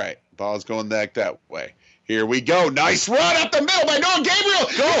got it. All right. Ball's going that way. Here we go. Nice run up the middle by Noah Gabriel.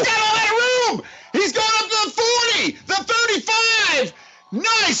 He's got a lot of room. He's going up to the 40, the 35.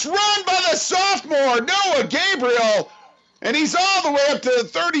 Nice run by the sophomore, Noah Gabriel. And he's all the way up to the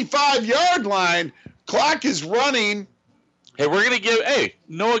 35-yard line. Clock is running. Hey, we're going to give,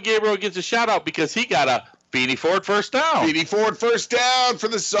 Noah Gabriel gets a shout out because he got a Feeney Ford first down. Feeney Ford first down for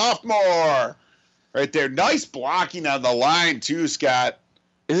the sophomore. Right there. Nice blocking on the line, too, Scott.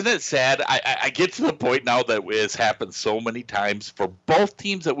 Isn't it sad? I get to the point now that it's happened so many times for both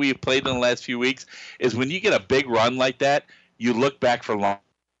teams that we have played in the last few weeks, is when you get a big run like that, you look back for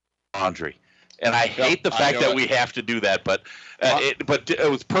laundry. And I hate the fact that we have to do that, but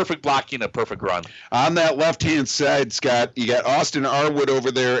it was perfect blocking, a perfect run. On that left-hand side, Scott, you got Austin Arwood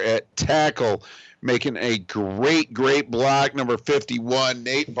over there at tackle, making a great block, number 51.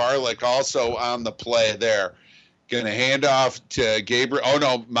 Nate Barlick also on the play there. Going to hand off to Gabriel. Oh,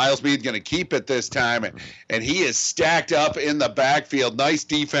 no, Miles Mead going to keep it this time, and he is stacked up in the backfield. Nice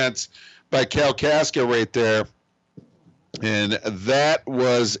defense by Kalkaska right there. And that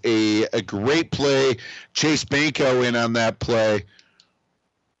was a great play. Chase Banco in on that play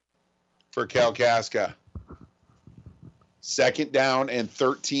for Kalkaska. 2nd down and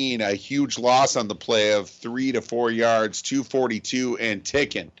 13. A huge loss on the play of 3 to 4 yards, 2:42 and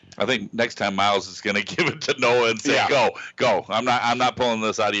ticking. I think next time Miles is going to give it to Noah and say, "Go! I'm not pulling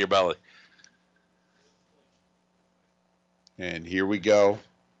this out of your belly." And here we go.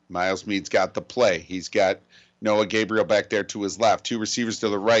 Miles Mead's got the play. He's got Noah Gabriel back there to his left. 2 receivers to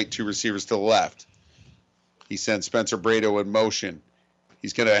the right, 2 receivers to the left. He sends Spencer Brado in motion.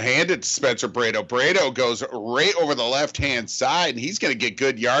 He's going to hand it to Spencer Brado. Brado goes right over the left-hand side, and he's going to get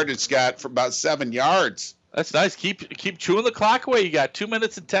good yardage, Scott, for about 7 yards. That's nice. Keep chewing the clock away. You got 2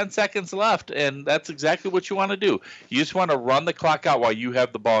 minutes and 10 seconds left, and that's exactly what you want to do. You just want to run the clock out while you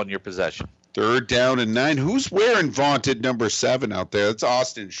have the ball in your possession. 3rd down and 9. Who's wearing vaunted number 7 out there? That's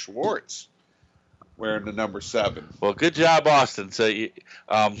Austin Schwartz wearing the number 7. Well, good job, Austin. So,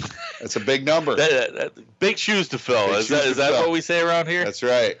 that's a big number. Big shoes to fill. Is that what we say around here? That's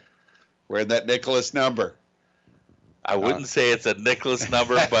right. Wearing that Nicholas number. I wouldn't say it's a Nicholas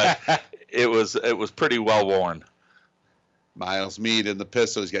number, but it was pretty well worn. Miles Mead in the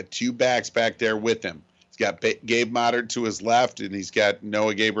pistol. He's got 2 backs back there with him. He's got Gabe Moddard to his left, and he's got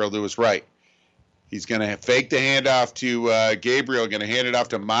Noah Gabriel to his right. He's going to fake the handoff to Gabriel, going to hand it off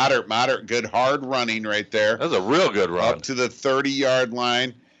to Moddard. Moddard, good hard running right there. That was a real good run. Up to the 30-yard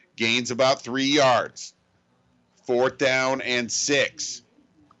line, gains about 3 yards. 4th down and 6.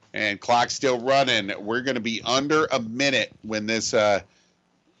 And clock still running. We're going to be under a minute when this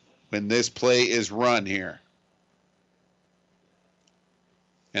play is run here.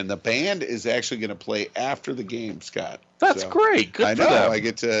 And the band is actually going to play after the game, Scott. That's great. Good for them. I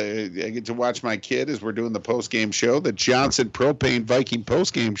get to watch my kid as we're doing the post-game show, the Johnson Propane Viking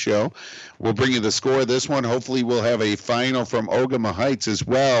post-game show. We'll bring you the score of this one. Hopefully we'll have a final from Ogama Heights as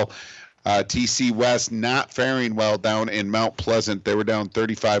well. TC West not faring well down in Mount Pleasant. They were down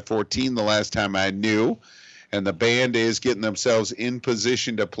 35-14 the last time I knew. And the band is getting themselves in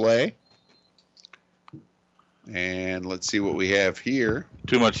position to play. And let's see what we have here.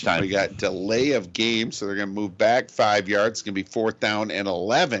 Too much time. We got delay of game, so they're going to move back 5 yards. It's going to be 4th down and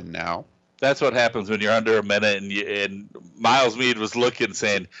 11 now. That's what happens when you're under a minute, and Miles Mead was looking,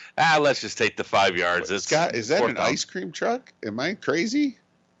 saying, let's just take the 5 yards. Scott, is that an ice cream truck? Am I crazy?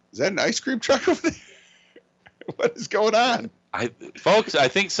 Is that an ice cream truck over there? What is going on? Folks, I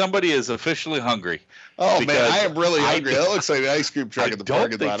think somebody is officially hungry. Oh, man, I am really hungry. That looks like an ice cream truck in the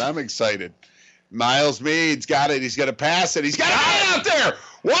parking lot. I'm excited. Miles Mead's got it. He's going to pass it. He's got it out there.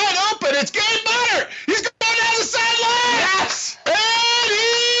 Wide open. It's Gabe Moddard. He's going down the sideline. Yes.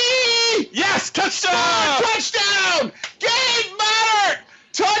 And yes, touchdown. Touchdown. Gabe Moddard.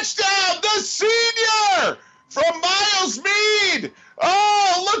 Touchdown. The senior from Miles Mead.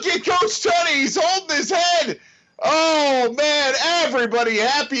 Oh, look at Coach Tunney. He's holding his head. Oh, man. Everybody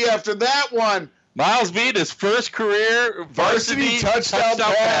happy after that one. Miles Mead, his first career varsity touchdown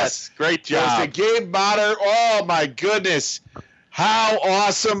pass. Great job. To Gabe Moddard. Oh, my goodness. How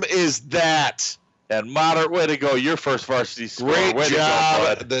awesome is that? And Moddard, way to go. Your first varsity score. Great way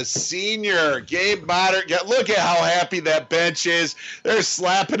job. To go, the senior, Gabe Moddard. Look at how happy that bench is. They're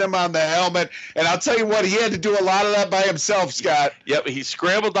slapping him on the helmet. And I'll tell you what, he had to do a lot of that by himself, Scott. Yep, he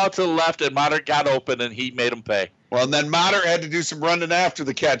scrambled out to the left, and Moddard got open, and he made him pay. Well, and then Moddard had to do some running after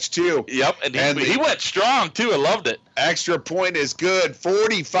the catch, too. Yep, and he went strong, too. I loved it. Extra point is good,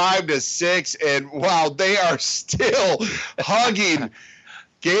 45-6, and wow, they are still hugging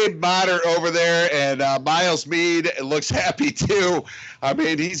Gabe Moddard over there, and Miles Mead looks happy, too. I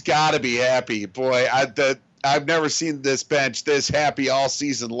mean, he's got to be happy. Boy, I've never seen this bench this happy all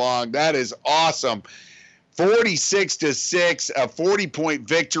season long. That is awesome. 46-6, a 40-point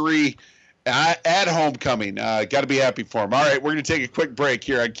victory at homecoming. Got to be happy for him. All right, we're going to take a quick break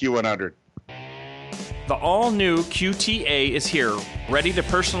here on Q100. The all-new QTA is here, ready to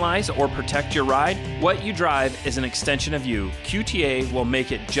personalize or protect your ride. What you drive is an extension of you. QTA will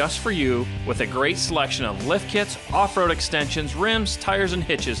make it just for you with a great selection of lift kits, off-road extensions, rims, tires, and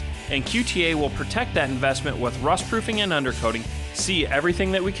hitches. And QTA will protect that investment with rust-proofing and undercoating. See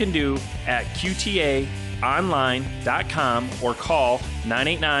everything that we can do at QTA.com. online.com or call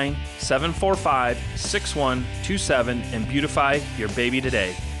 989-745-6127 and beautify your baby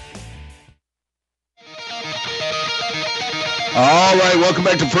today. All right, welcome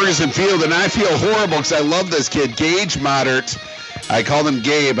back to Ferguson Field, and I feel horrible because I love this kid, Gage Modert. I called him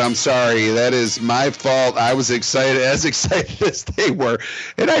Gabe. I'm sorry. That is my fault. I was excited as they were,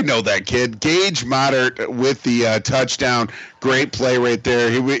 and I know that kid. Gage Modert with the touchdown. Great play right there.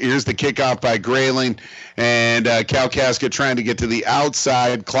 Here's the kickoff by Grayling, and Kalkaska trying to get to the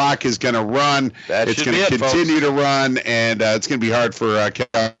outside. Clock is going to run. It's going to continue to run, and it's going to be hard for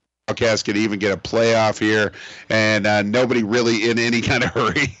Kalkaska to even get a playoff here, and nobody really in any kind of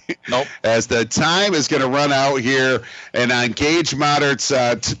hurry. Nope. As the time is going to run out here, and on Gage Modert's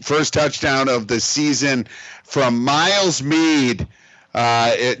first touchdown of the season from Miles Mead,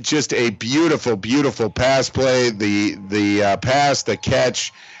 just a beautiful, beautiful pass play. The pass, the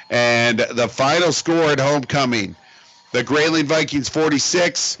catch, and the final score at homecoming: the Grayling Vikings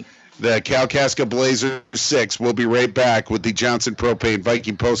 46. The Kalkaska Blazers 6. We'll be right back with the Johnson Propane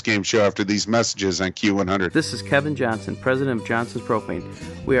Viking postgame show after these messages on Q100. This is Kevin Johnson, president of Johnson's Propane.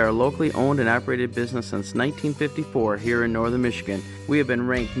 We are a locally owned and operated business since 1954 here in Northern Michigan. We have been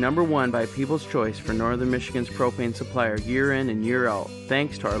ranked number 1 by People's Choice for Northern Michigan's propane supplier year in and year out,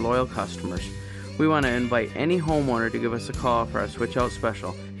 thanks to our loyal customers. We want to invite any homeowner to give us a call for our switch out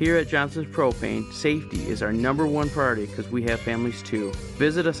special. Here at Johnson's Propane, safety is our number 1 priority because we have families too.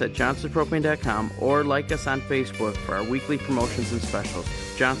 Visit us at johnsonspropane.com or like us on Facebook for our weekly promotions and specials.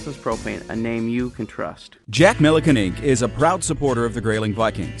 Johnson's Propane, a name you can trust. Jack Milliken Inc. is a proud supporter of the Grayling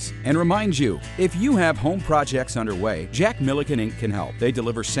Vikings and reminds you, if you have home projects underway, Jack Milliken Inc. can help. They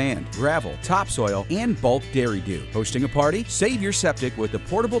deliver sand, gravel, topsoil, and bulk dairy dew. Hosting a party? Save your septic with the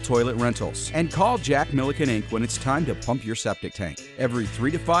portable toilet rentals. And call Jack Milliken Inc. when it's time to pump your septic tank. Every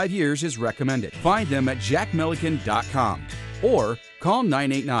 3 to 5 years is recommended. Find them at jackmilliken.com or call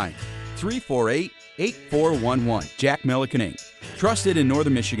 989-348-8411. Jack Milliken Inc. Trusted in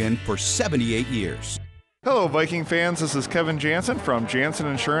Northern Michigan for 78 years. Hello, Viking fans. This is Kevin Jansen from Jansen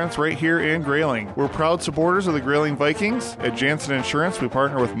Insurance right here in Grayling. We're proud supporters of the Grayling Vikings. At Jansen Insurance, we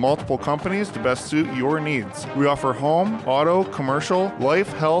partner with multiple companies to best suit your needs. We offer home, auto, commercial,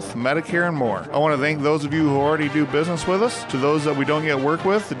 life, health, Medicare, and more. I want to thank those of you who already do business with us. To those that we don't yet work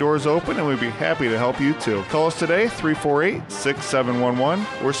with, the door is open and we'd be happy to help you too. Call us today,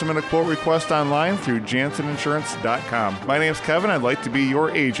 348-6711, or submit a quote request online through janseninsurance.com. My name's Kevin. I'd like to be your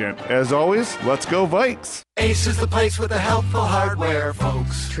agent. As always, let's go Vikes! Ace is the place with the helpful hardware,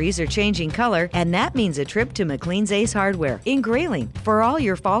 folks. Trees are changing color, and that means a trip to McLean's Ace Hardware in Grayling for all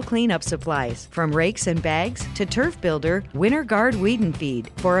your fall cleanup supplies. From rakes and bags to turf builder, winter guard weed and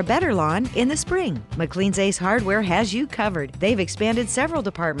feed for a better lawn in the spring. McLean's Ace Hardware has you covered. They've expanded several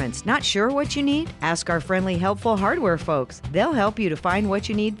departments. Not sure what you need? Ask our friendly, helpful hardware folks. They'll help you to find what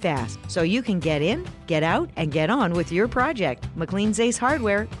you need fast so you can get in, get out, and get on with your project. McLean's Ace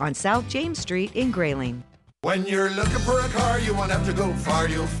Hardware on South James Street in Grayling. When you're looking for a car, you won't have to go far.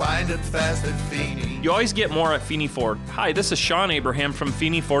 You'll find it fast at Feeney. You always get more at Feeney Ford. Hi, this is Sean Abraham from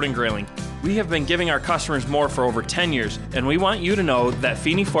Feeney Ford in Grayling. We have been giving our customers more for over 10 years, and we want you to know that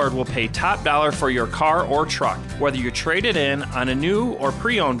Feeney Ford will pay top dollar for your car or truck, whether you trade it in on a new or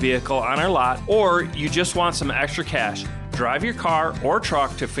pre-owned vehicle on our lot, or you just want some extra cash. Drive your car or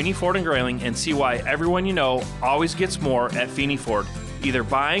truck to Feeney Ford in Grayling and see why everyone you know always gets more at Feeney Ford, either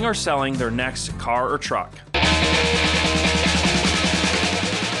buying or selling their next car or truck.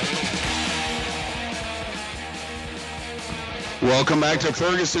 Welcome back to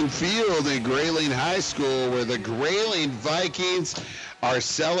Ferguson Field at Grayling High School, where the Grayling Vikings are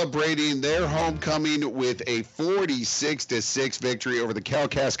celebrating their homecoming with a 46-6 victory over the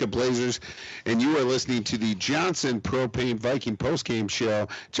Kalkaska Blazers. And you are listening to the Johnson Propane Viking postgame show.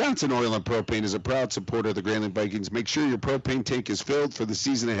 Johnson Oil and Propane is a proud supporter of the Grayling Vikings. Make sure your propane tank is filled for the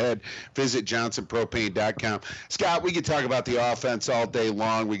season ahead. Visit johnsonpropane.com. Scott, we could talk about the offense all day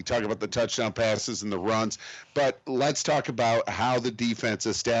long. We could talk about the touchdown passes and the runs. But let's talk about how the defense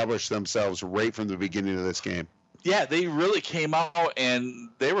established themselves right from the beginning of this game. Yeah, they really came out and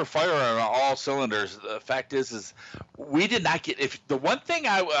they were firing on all cylinders. The fact is we did not get. If the one thing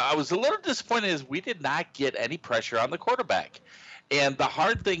I was a little disappointed is we did not get any pressure on the quarterback. And the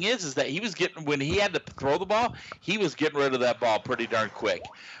hard thing is that he was getting, when he had to throw the ball, he was getting rid of that ball pretty darn quick.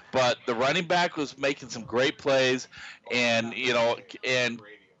 But the running back was making some great plays, and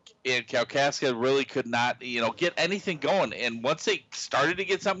Kalkaska really could not, get anything going. And once they started to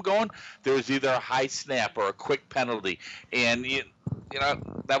get something going, there was either a high snap or a quick penalty. And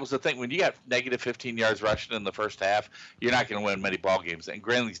that was the thing. When you got negative 15 yards rushing in the first half, you're not going to win many ball games. And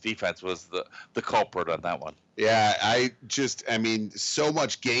Grayling's defense was the culprit on that one. Yeah, so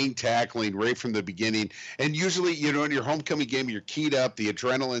much gang tackling right from the beginning. And usually, in your homecoming game, you're keyed up, the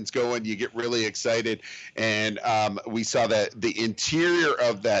adrenaline's going, you get really excited. And we saw that the interior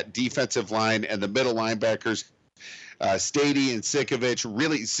of that defensive line and the middle linebackers, Stade and Sikovic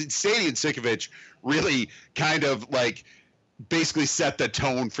really kind of like basically set the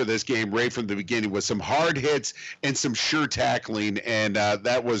tone for this game right from the beginning with some hard hits and some sure tackling. And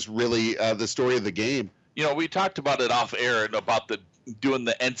that was really the story of the game. We talked about it off air and about doing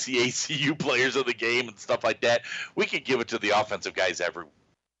the NCACU players of the game and stuff like that. We could give it to the offensive guys every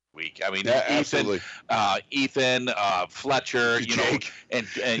week. Ethan, Fletcher, Jake, and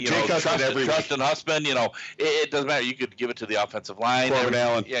Trustin Husband. It doesn't matter. You could give it to the offensive line. Corbin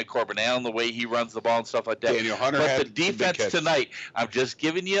Allen. Yeah, Corbin Allen, the way he runs the ball and stuff like that. Daniel Hunter. But the defense tonight, I'm just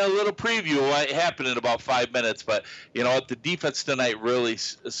giving you a little preview of what happened in about 5 minutes. But the defense tonight really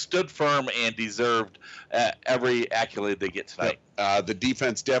stood firm and deserved every accolade they get tonight. The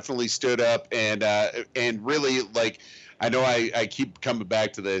defense definitely stood up and really I know I keep coming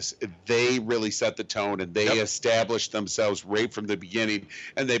back to this. They really set the tone, and they established themselves right from the beginning.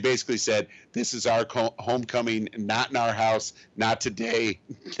 And they basically said, this is our homecoming, not in our house, not today,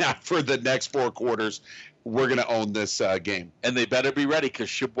 not for the next 4 quarters. We're going to own this game. And they better be ready because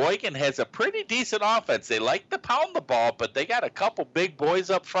Sheboygan has a pretty decent offense. They like to pound the ball, but they got a couple big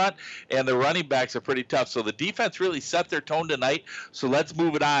boys up front, and the running backs are pretty tough. So the defense really set their tone tonight. So let's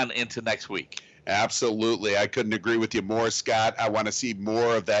move it on into next week. Absolutely. I couldn't agree with you more, Scott. I want to see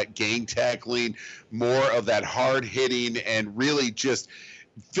more of that gang tackling, more of that hard hitting, and really just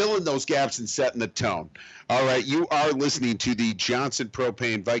filling those gaps and setting the tone. All right, you are listening to the Johnson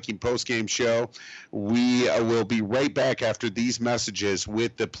Propane Viking postgame show. We will be right back after these messages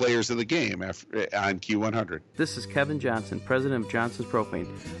with the players of the game on Q100. This is Kevin Johnson, president of Johnson's Propane.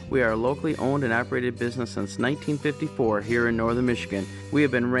 We are a locally owned and operated business since 1954 here in Northern Michigan. We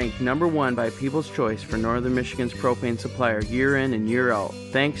have been ranked number 1 by People's Choice for Northern Michigan's propane supplier year in and year out,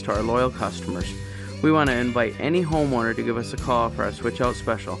 thanks to our loyal customers. We want to invite any homeowner to give us a call for our switch out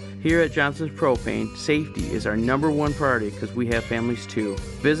special. Here at Johnson's Propane, safety is our number 1 priority because we have families too.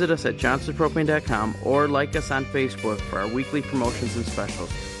 Visit us at johnsonspropane.com or like us on Facebook for our weekly promotions and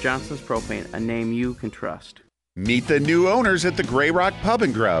specials. Johnson's Propane, a name you can trust. Meet the new owners at the Grey Rock Pub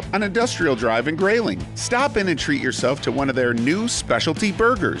and Grub on Industrial Drive in Grayling. Stop in and treat yourself to one of their new specialty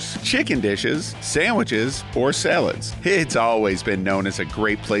burgers, chicken dishes, sandwiches, or salads. It's always been known as a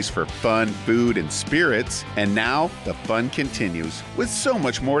great place for fun, food, and spirits, and now the fun continues with so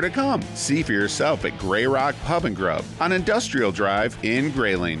much more to come. See for yourself at Grey Rock Pub and Grub on Industrial Drive in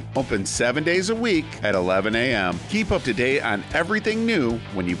Grayling. Open 7 days a week at 11 a.m. Keep up to date on everything new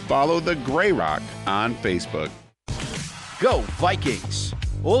when you follow the Grey Rock on Facebook. Go Vikings!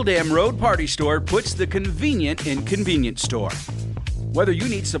 Old Dam Road Party Store puts the convenient in convenience store. Whether you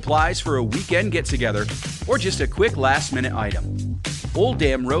need supplies for a weekend get-together or just a quick last-minute item, Old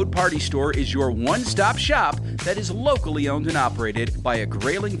Dam Road Party Store is your one-stop shop that is locally owned and operated by a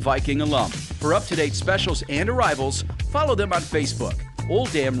Grayling Viking alum. For up-to-date specials and arrivals, follow them on Facebook.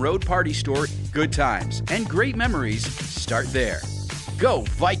 Old Dam Road Party Store, good times and great memories start there. Go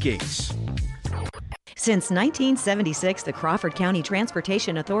Vikings! Since 1976, the Crawford County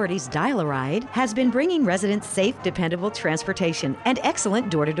Transportation Authority's Dial-A-Ride has been bringing residents safe, dependable transportation and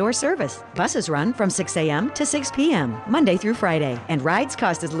excellent door-to-door service. Buses run from 6 a.m. to 6 p.m., Monday through Friday, and rides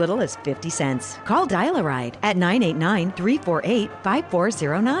cost as little as 50 cents. Call Dial-A-Ride at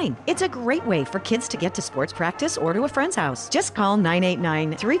 989-348-5409. It's a great way for kids to get to sports practice or to a friend's house. Just call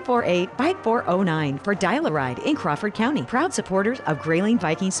 989-348-5409 for Dial-A-Ride in Crawford County. Proud supporters of Grayling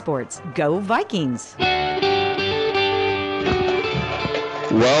Viking sports. Go Vikings!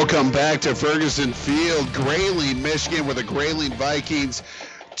 Welcome back to Ferguson Field, Grayling, Michigan, where the Grayling Vikings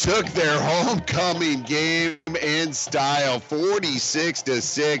took their homecoming game in style,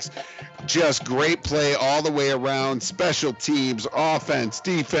 46-6. Just great play all the way around, special teams, offense,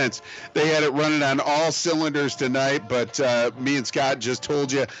 defense. They had it running on all cylinders tonight, but me and Scott just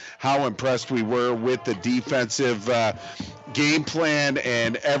told you how impressed we were with the defensive game plan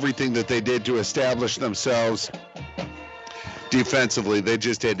and everything that they did to establish themselves. defensively. They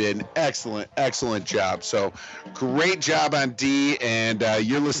just did an excellent job. So great job on D, and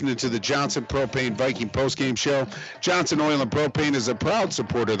you're listening to the Johnson Propane Viking postgame show. Johnson Oil and Propane is a proud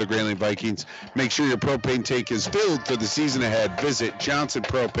supporter of the Grayling Vikings. Make sure your propane tank is filled for the season ahead. Visit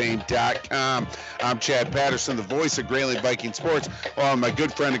johnsonpropane.com. I'm Chad Patterson, the voice of Grayling Viking Sports, along with my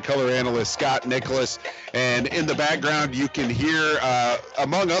good friend and color analyst, Scott Nicholas. And in the background, you can hear,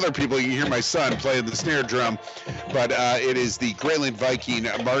 among other people, you can hear my son playing the snare drum. But it is the Grayling Viking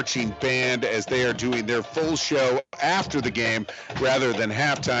marching band as they are doing their full show after the game rather than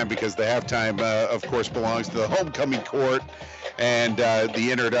halftime, because the halftime, of course, belongs to the homecoming court and the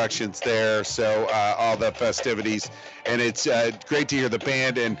introductions there. So all the festivities. And it's great to hear the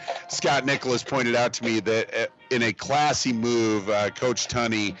band. And Scott Nicholas pointed out to me that in a classy move, Coach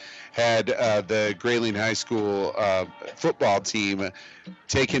Tunney had the Grayling High School football team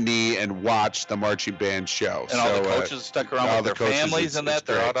take a knee and watch the marching band show. And all the coaches stuck around with their families and that.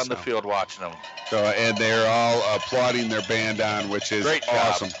 They're out on the field watching them. So, and they're all applauding their band on, which is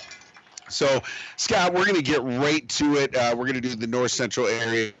awesome. So, Scott, we're going to get right to it. We're going to do the North Central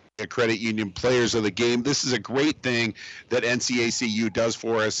Area Credit Union Players of the Game. This is a great thing that NCACU does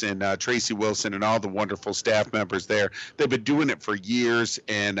for us, and Tracy Wilson and all the wonderful staff members there. They've been doing it for years,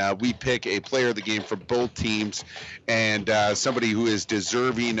 and we pick a player of the game for both teams, and somebody who is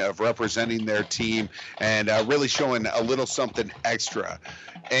deserving of representing their team and really showing a little something extra.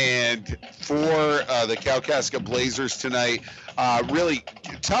 And for the Kalkaska Blazers tonight, really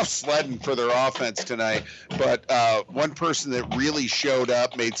tough sledding for their offense tonight, but one person that really showed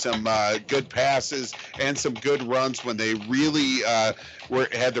up, made some good passes and some good runs when they really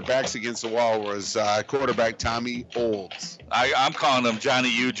had their backs against the wall, was quarterback Tommy Olds. I'm calling him Johnny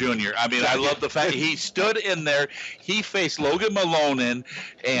U Jr. I mean, I love the fact he stood in there. He faced Logan Malonen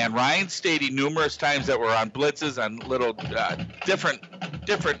and Ryan Stade numerous times that were on blitzes, on little different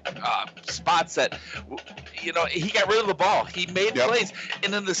spots that, you know, he got rid of the ball. He made plays.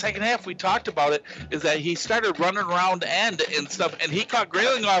 And in the second half, we talked about it, is that he started running around end and stuff, and he caught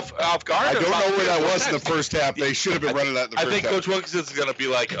Grayling off guard. I don't know where that was in the first half. They should have been running that in the first half. I think Coach Wilkinson's going to be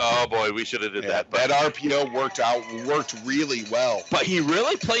like, oh, boy, we should have did that. But that RPO worked really well. But he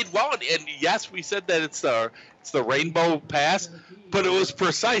really played well. And, yes, we said that it's the rainbow pass, but it was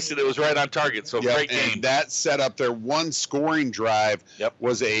precise and it was right on target. So great game. And that set up their one scoring drive.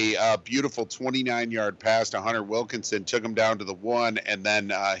 Was a beautiful 29-yard pass to Hunter Wilkinson, took him down to the 1, and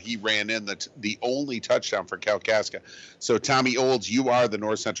then he ran in the only touchdown for Kalkaska. So Tommy Olds, you are the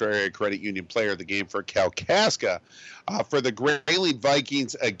North Central Area Credit Union player of the game for Kalkaska. For the Grayling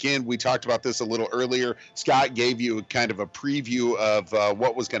Vikings, again, we talked about this a little earlier. Scott gave you kind of a preview of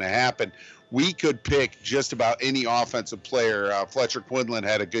what was going to happen. We could pick just about any offensive player. Fletcher Quinlan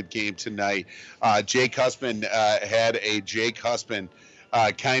had a good game tonight. Jake Husband had a Jake Husband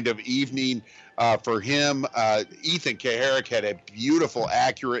kind of evening for him. Ethan Kaharick had a beautiful,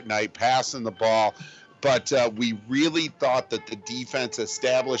 accurate night passing the ball. But we really thought that the defense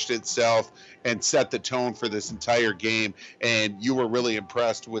established itself and set the tone for this entire game. And you were really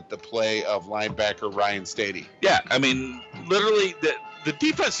impressed with the play of linebacker Ryan Stade. Yeah, I mean, literally the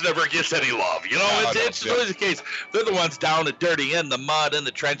defense never gets any love. You know, it's always the case. They're the ones down and dirty in the mud, in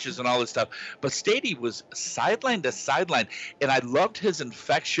the trenches, and all this stuff. But Stade was sideline to sideline, and I loved his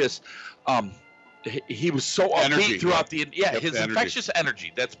infectious. He was so upbeat throughout his infectious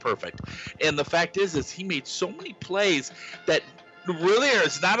energy. That's perfect. And the fact is he made so many plays that really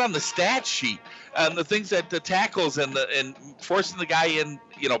is not on the stat sheet. And the things that the tackles and forcing the guy in,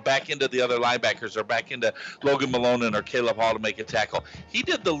 you know, back into the other linebackers or back into Logan Malonen or Caleb Hall to make a tackle. He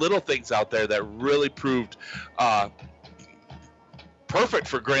did the little things out there that really proved perfect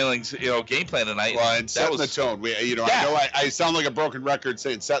for Grayling's, you know, game plan tonight. Well, and setting the tone. I know I sound like a broken record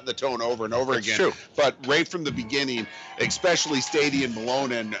saying setting the tone over and over again. True. But right from the beginning, especially Stade and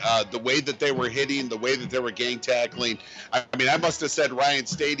Malonen, the way that they were hitting, the way that they were gang tackling. I mean, I must have said Ryan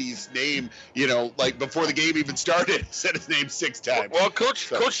Stady's name, you know, like before the game even started. Said his name 6 times. Well, Coach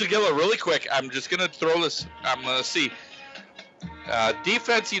Segilla, really quick, I'm just going to throw this. I'm going to see.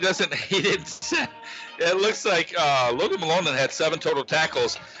 Defense, he didn't. It looks like Logan Malonen had 7 total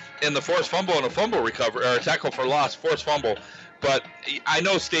tackles in the forced fumble and a fumble recovery, or a tackle for loss, forced fumble. But I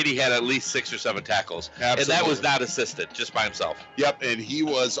know Stade had at least 6 or 7 tackles. Absolutely. And that was not assisted, just by himself. Yep, and he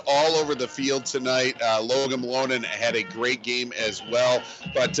was all over the field tonight. Logan Malonen had a great game as well.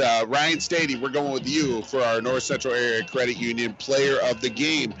 But Ryan Stade, we're going with you for our North Central Area Credit Union Player of the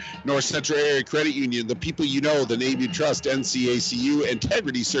Game. North Central Area Credit Union, the people you know, the name you trust, NCACU,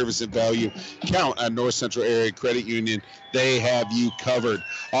 integrity, service, and value. Count on North North Central Area Credit Union. They have you covered.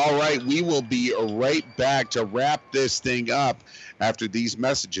 All right, we will be right back to wrap this thing up after these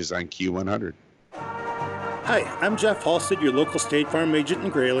messages on Q100. Hi, I'm Jeff Halstead, your local State Farm agent in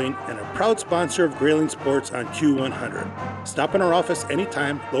Grayling, and a proud sponsor of Grayling Sports on Q100. Stop in our office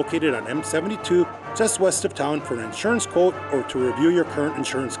anytime, located on M72, just west of town, for an insurance quote or to review your current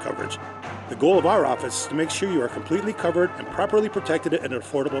insurance coverage. The goal of our office is to make sure you are completely covered and properly protected at an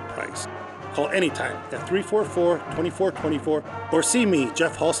affordable price. Call anytime at 344-2424 or see me,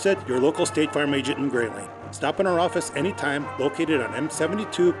 Jeff Halstead, your local State Farm agent in Grayling. Stop in our office anytime, located on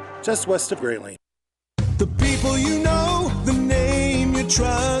M72, just west of Grayling. The people you know, the name you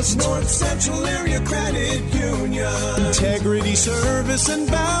trust. North Central Area Credit Union. Integrity, service, and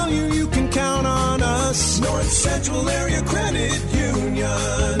value, you can count on us. North Central Area Credit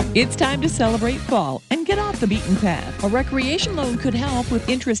Union. It's time to celebrate fall and get off the beaten path. A recreation loan could help with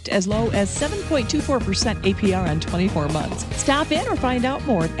interest as low as 7.24% APR on 24 months. Stop in or find out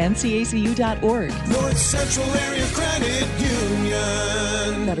more at ncacu.org. North Central Area Credit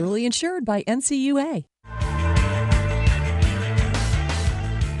Union. Federally insured by NCUA.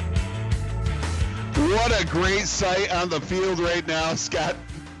 What a great sight on the field right now, Scott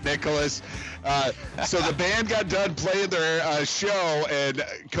Nicholas. So the band got done playing their show, and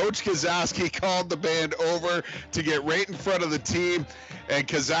Coach Kozowski called the band over to get right in front of the team. And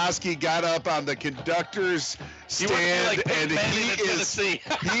Kozowski got up on the conductor's stand, and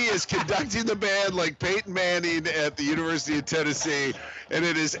he is conducting the band like Peyton Manning at the University of Tennessee. And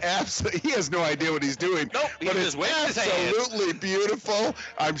it is absolutely, he has no idea what he's doing. Nope, but it's absolutely beautiful.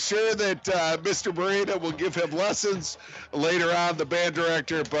 I'm sure that Mr. Moreno will give him lessons later on, the band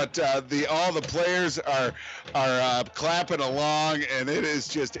director. But all the players are clapping along, and it is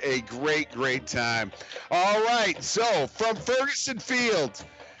just a great time. All right, so from Ferguson Field,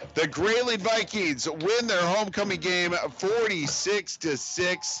 the Grayling Vikings win their homecoming game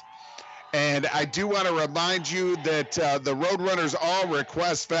 46-6. And I do want to remind you that the Roadrunners All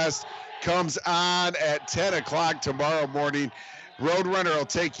Request Fest comes on at 10 o'clock tomorrow morning. Roadrunner will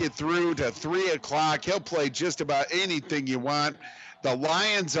take you through to 3 o'clock. He'll play just about anything you want. The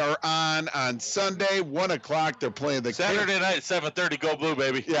Lions are on Sunday, 1 o'clock. They're playing the Saturday night at 7:30. Go Blue,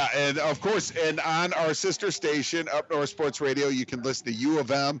 baby. Yeah, and of course, and on our sister station, Up North Sports Radio, you can listen to U of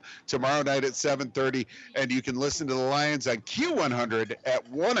M tomorrow night at 7:30, and you can listen to the Lions on Q100 at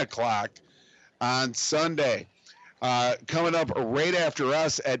 1 o'clock on Sunday. Coming up right after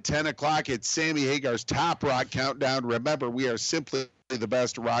us at 10 o'clock, it's Sammy Hagar's Top Rock Countdown. Remember, we are simply the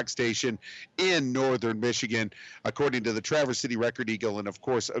best rock station in northern Michigan, according to the Traverse City Record Eagle, and of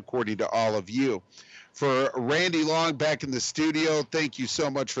course, according to all of you. For Randy Long back in the studio, thank you so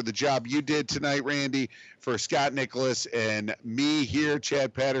much for the job you did tonight, Randy. For Scott Nicholas and me here,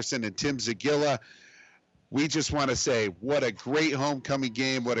 Chad Patterson and Tim Zagilla, we just want to say what a great homecoming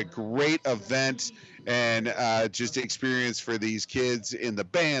game, what a great event, and just experience for these kids in the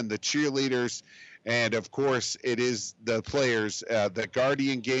band, the cheerleaders, and of course it is the players, the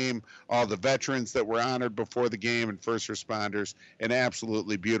Guardian game, all the veterans that were honored before the game, and first responders. An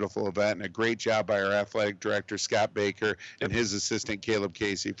absolutely beautiful event, and a great job by our athletic director, Scott Baker, and his assistant, Caleb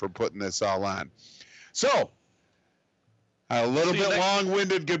Casey, for putting this all on. So, a little bit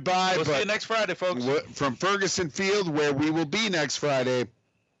long-winded goodbye. We'll see you next Friday, folks. From Ferguson Field, where we will be next Friday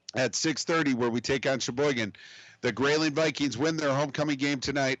at 6:30, where we take on Sheboygan. The Grayling Vikings win their homecoming game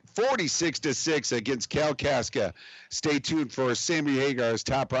tonight, 46-6 against Kalkaska. Stay tuned for Sammy Hagar's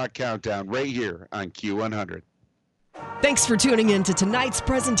Top Rock Countdown right here on Q100. Thanks for tuning in to tonight's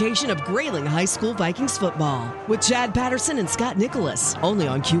presentation of Grayling High School Vikings football with Chad Patterson and Scott Nicholas, only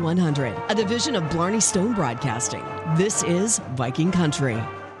on Q100, a division of Blarney Stone Broadcasting. This is Viking Country.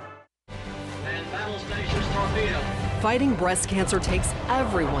 Fighting breast cancer takes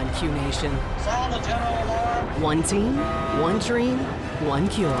everyone, Q Nation. One team, one dream, one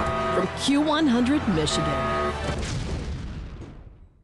cure. From Q100 Michigan.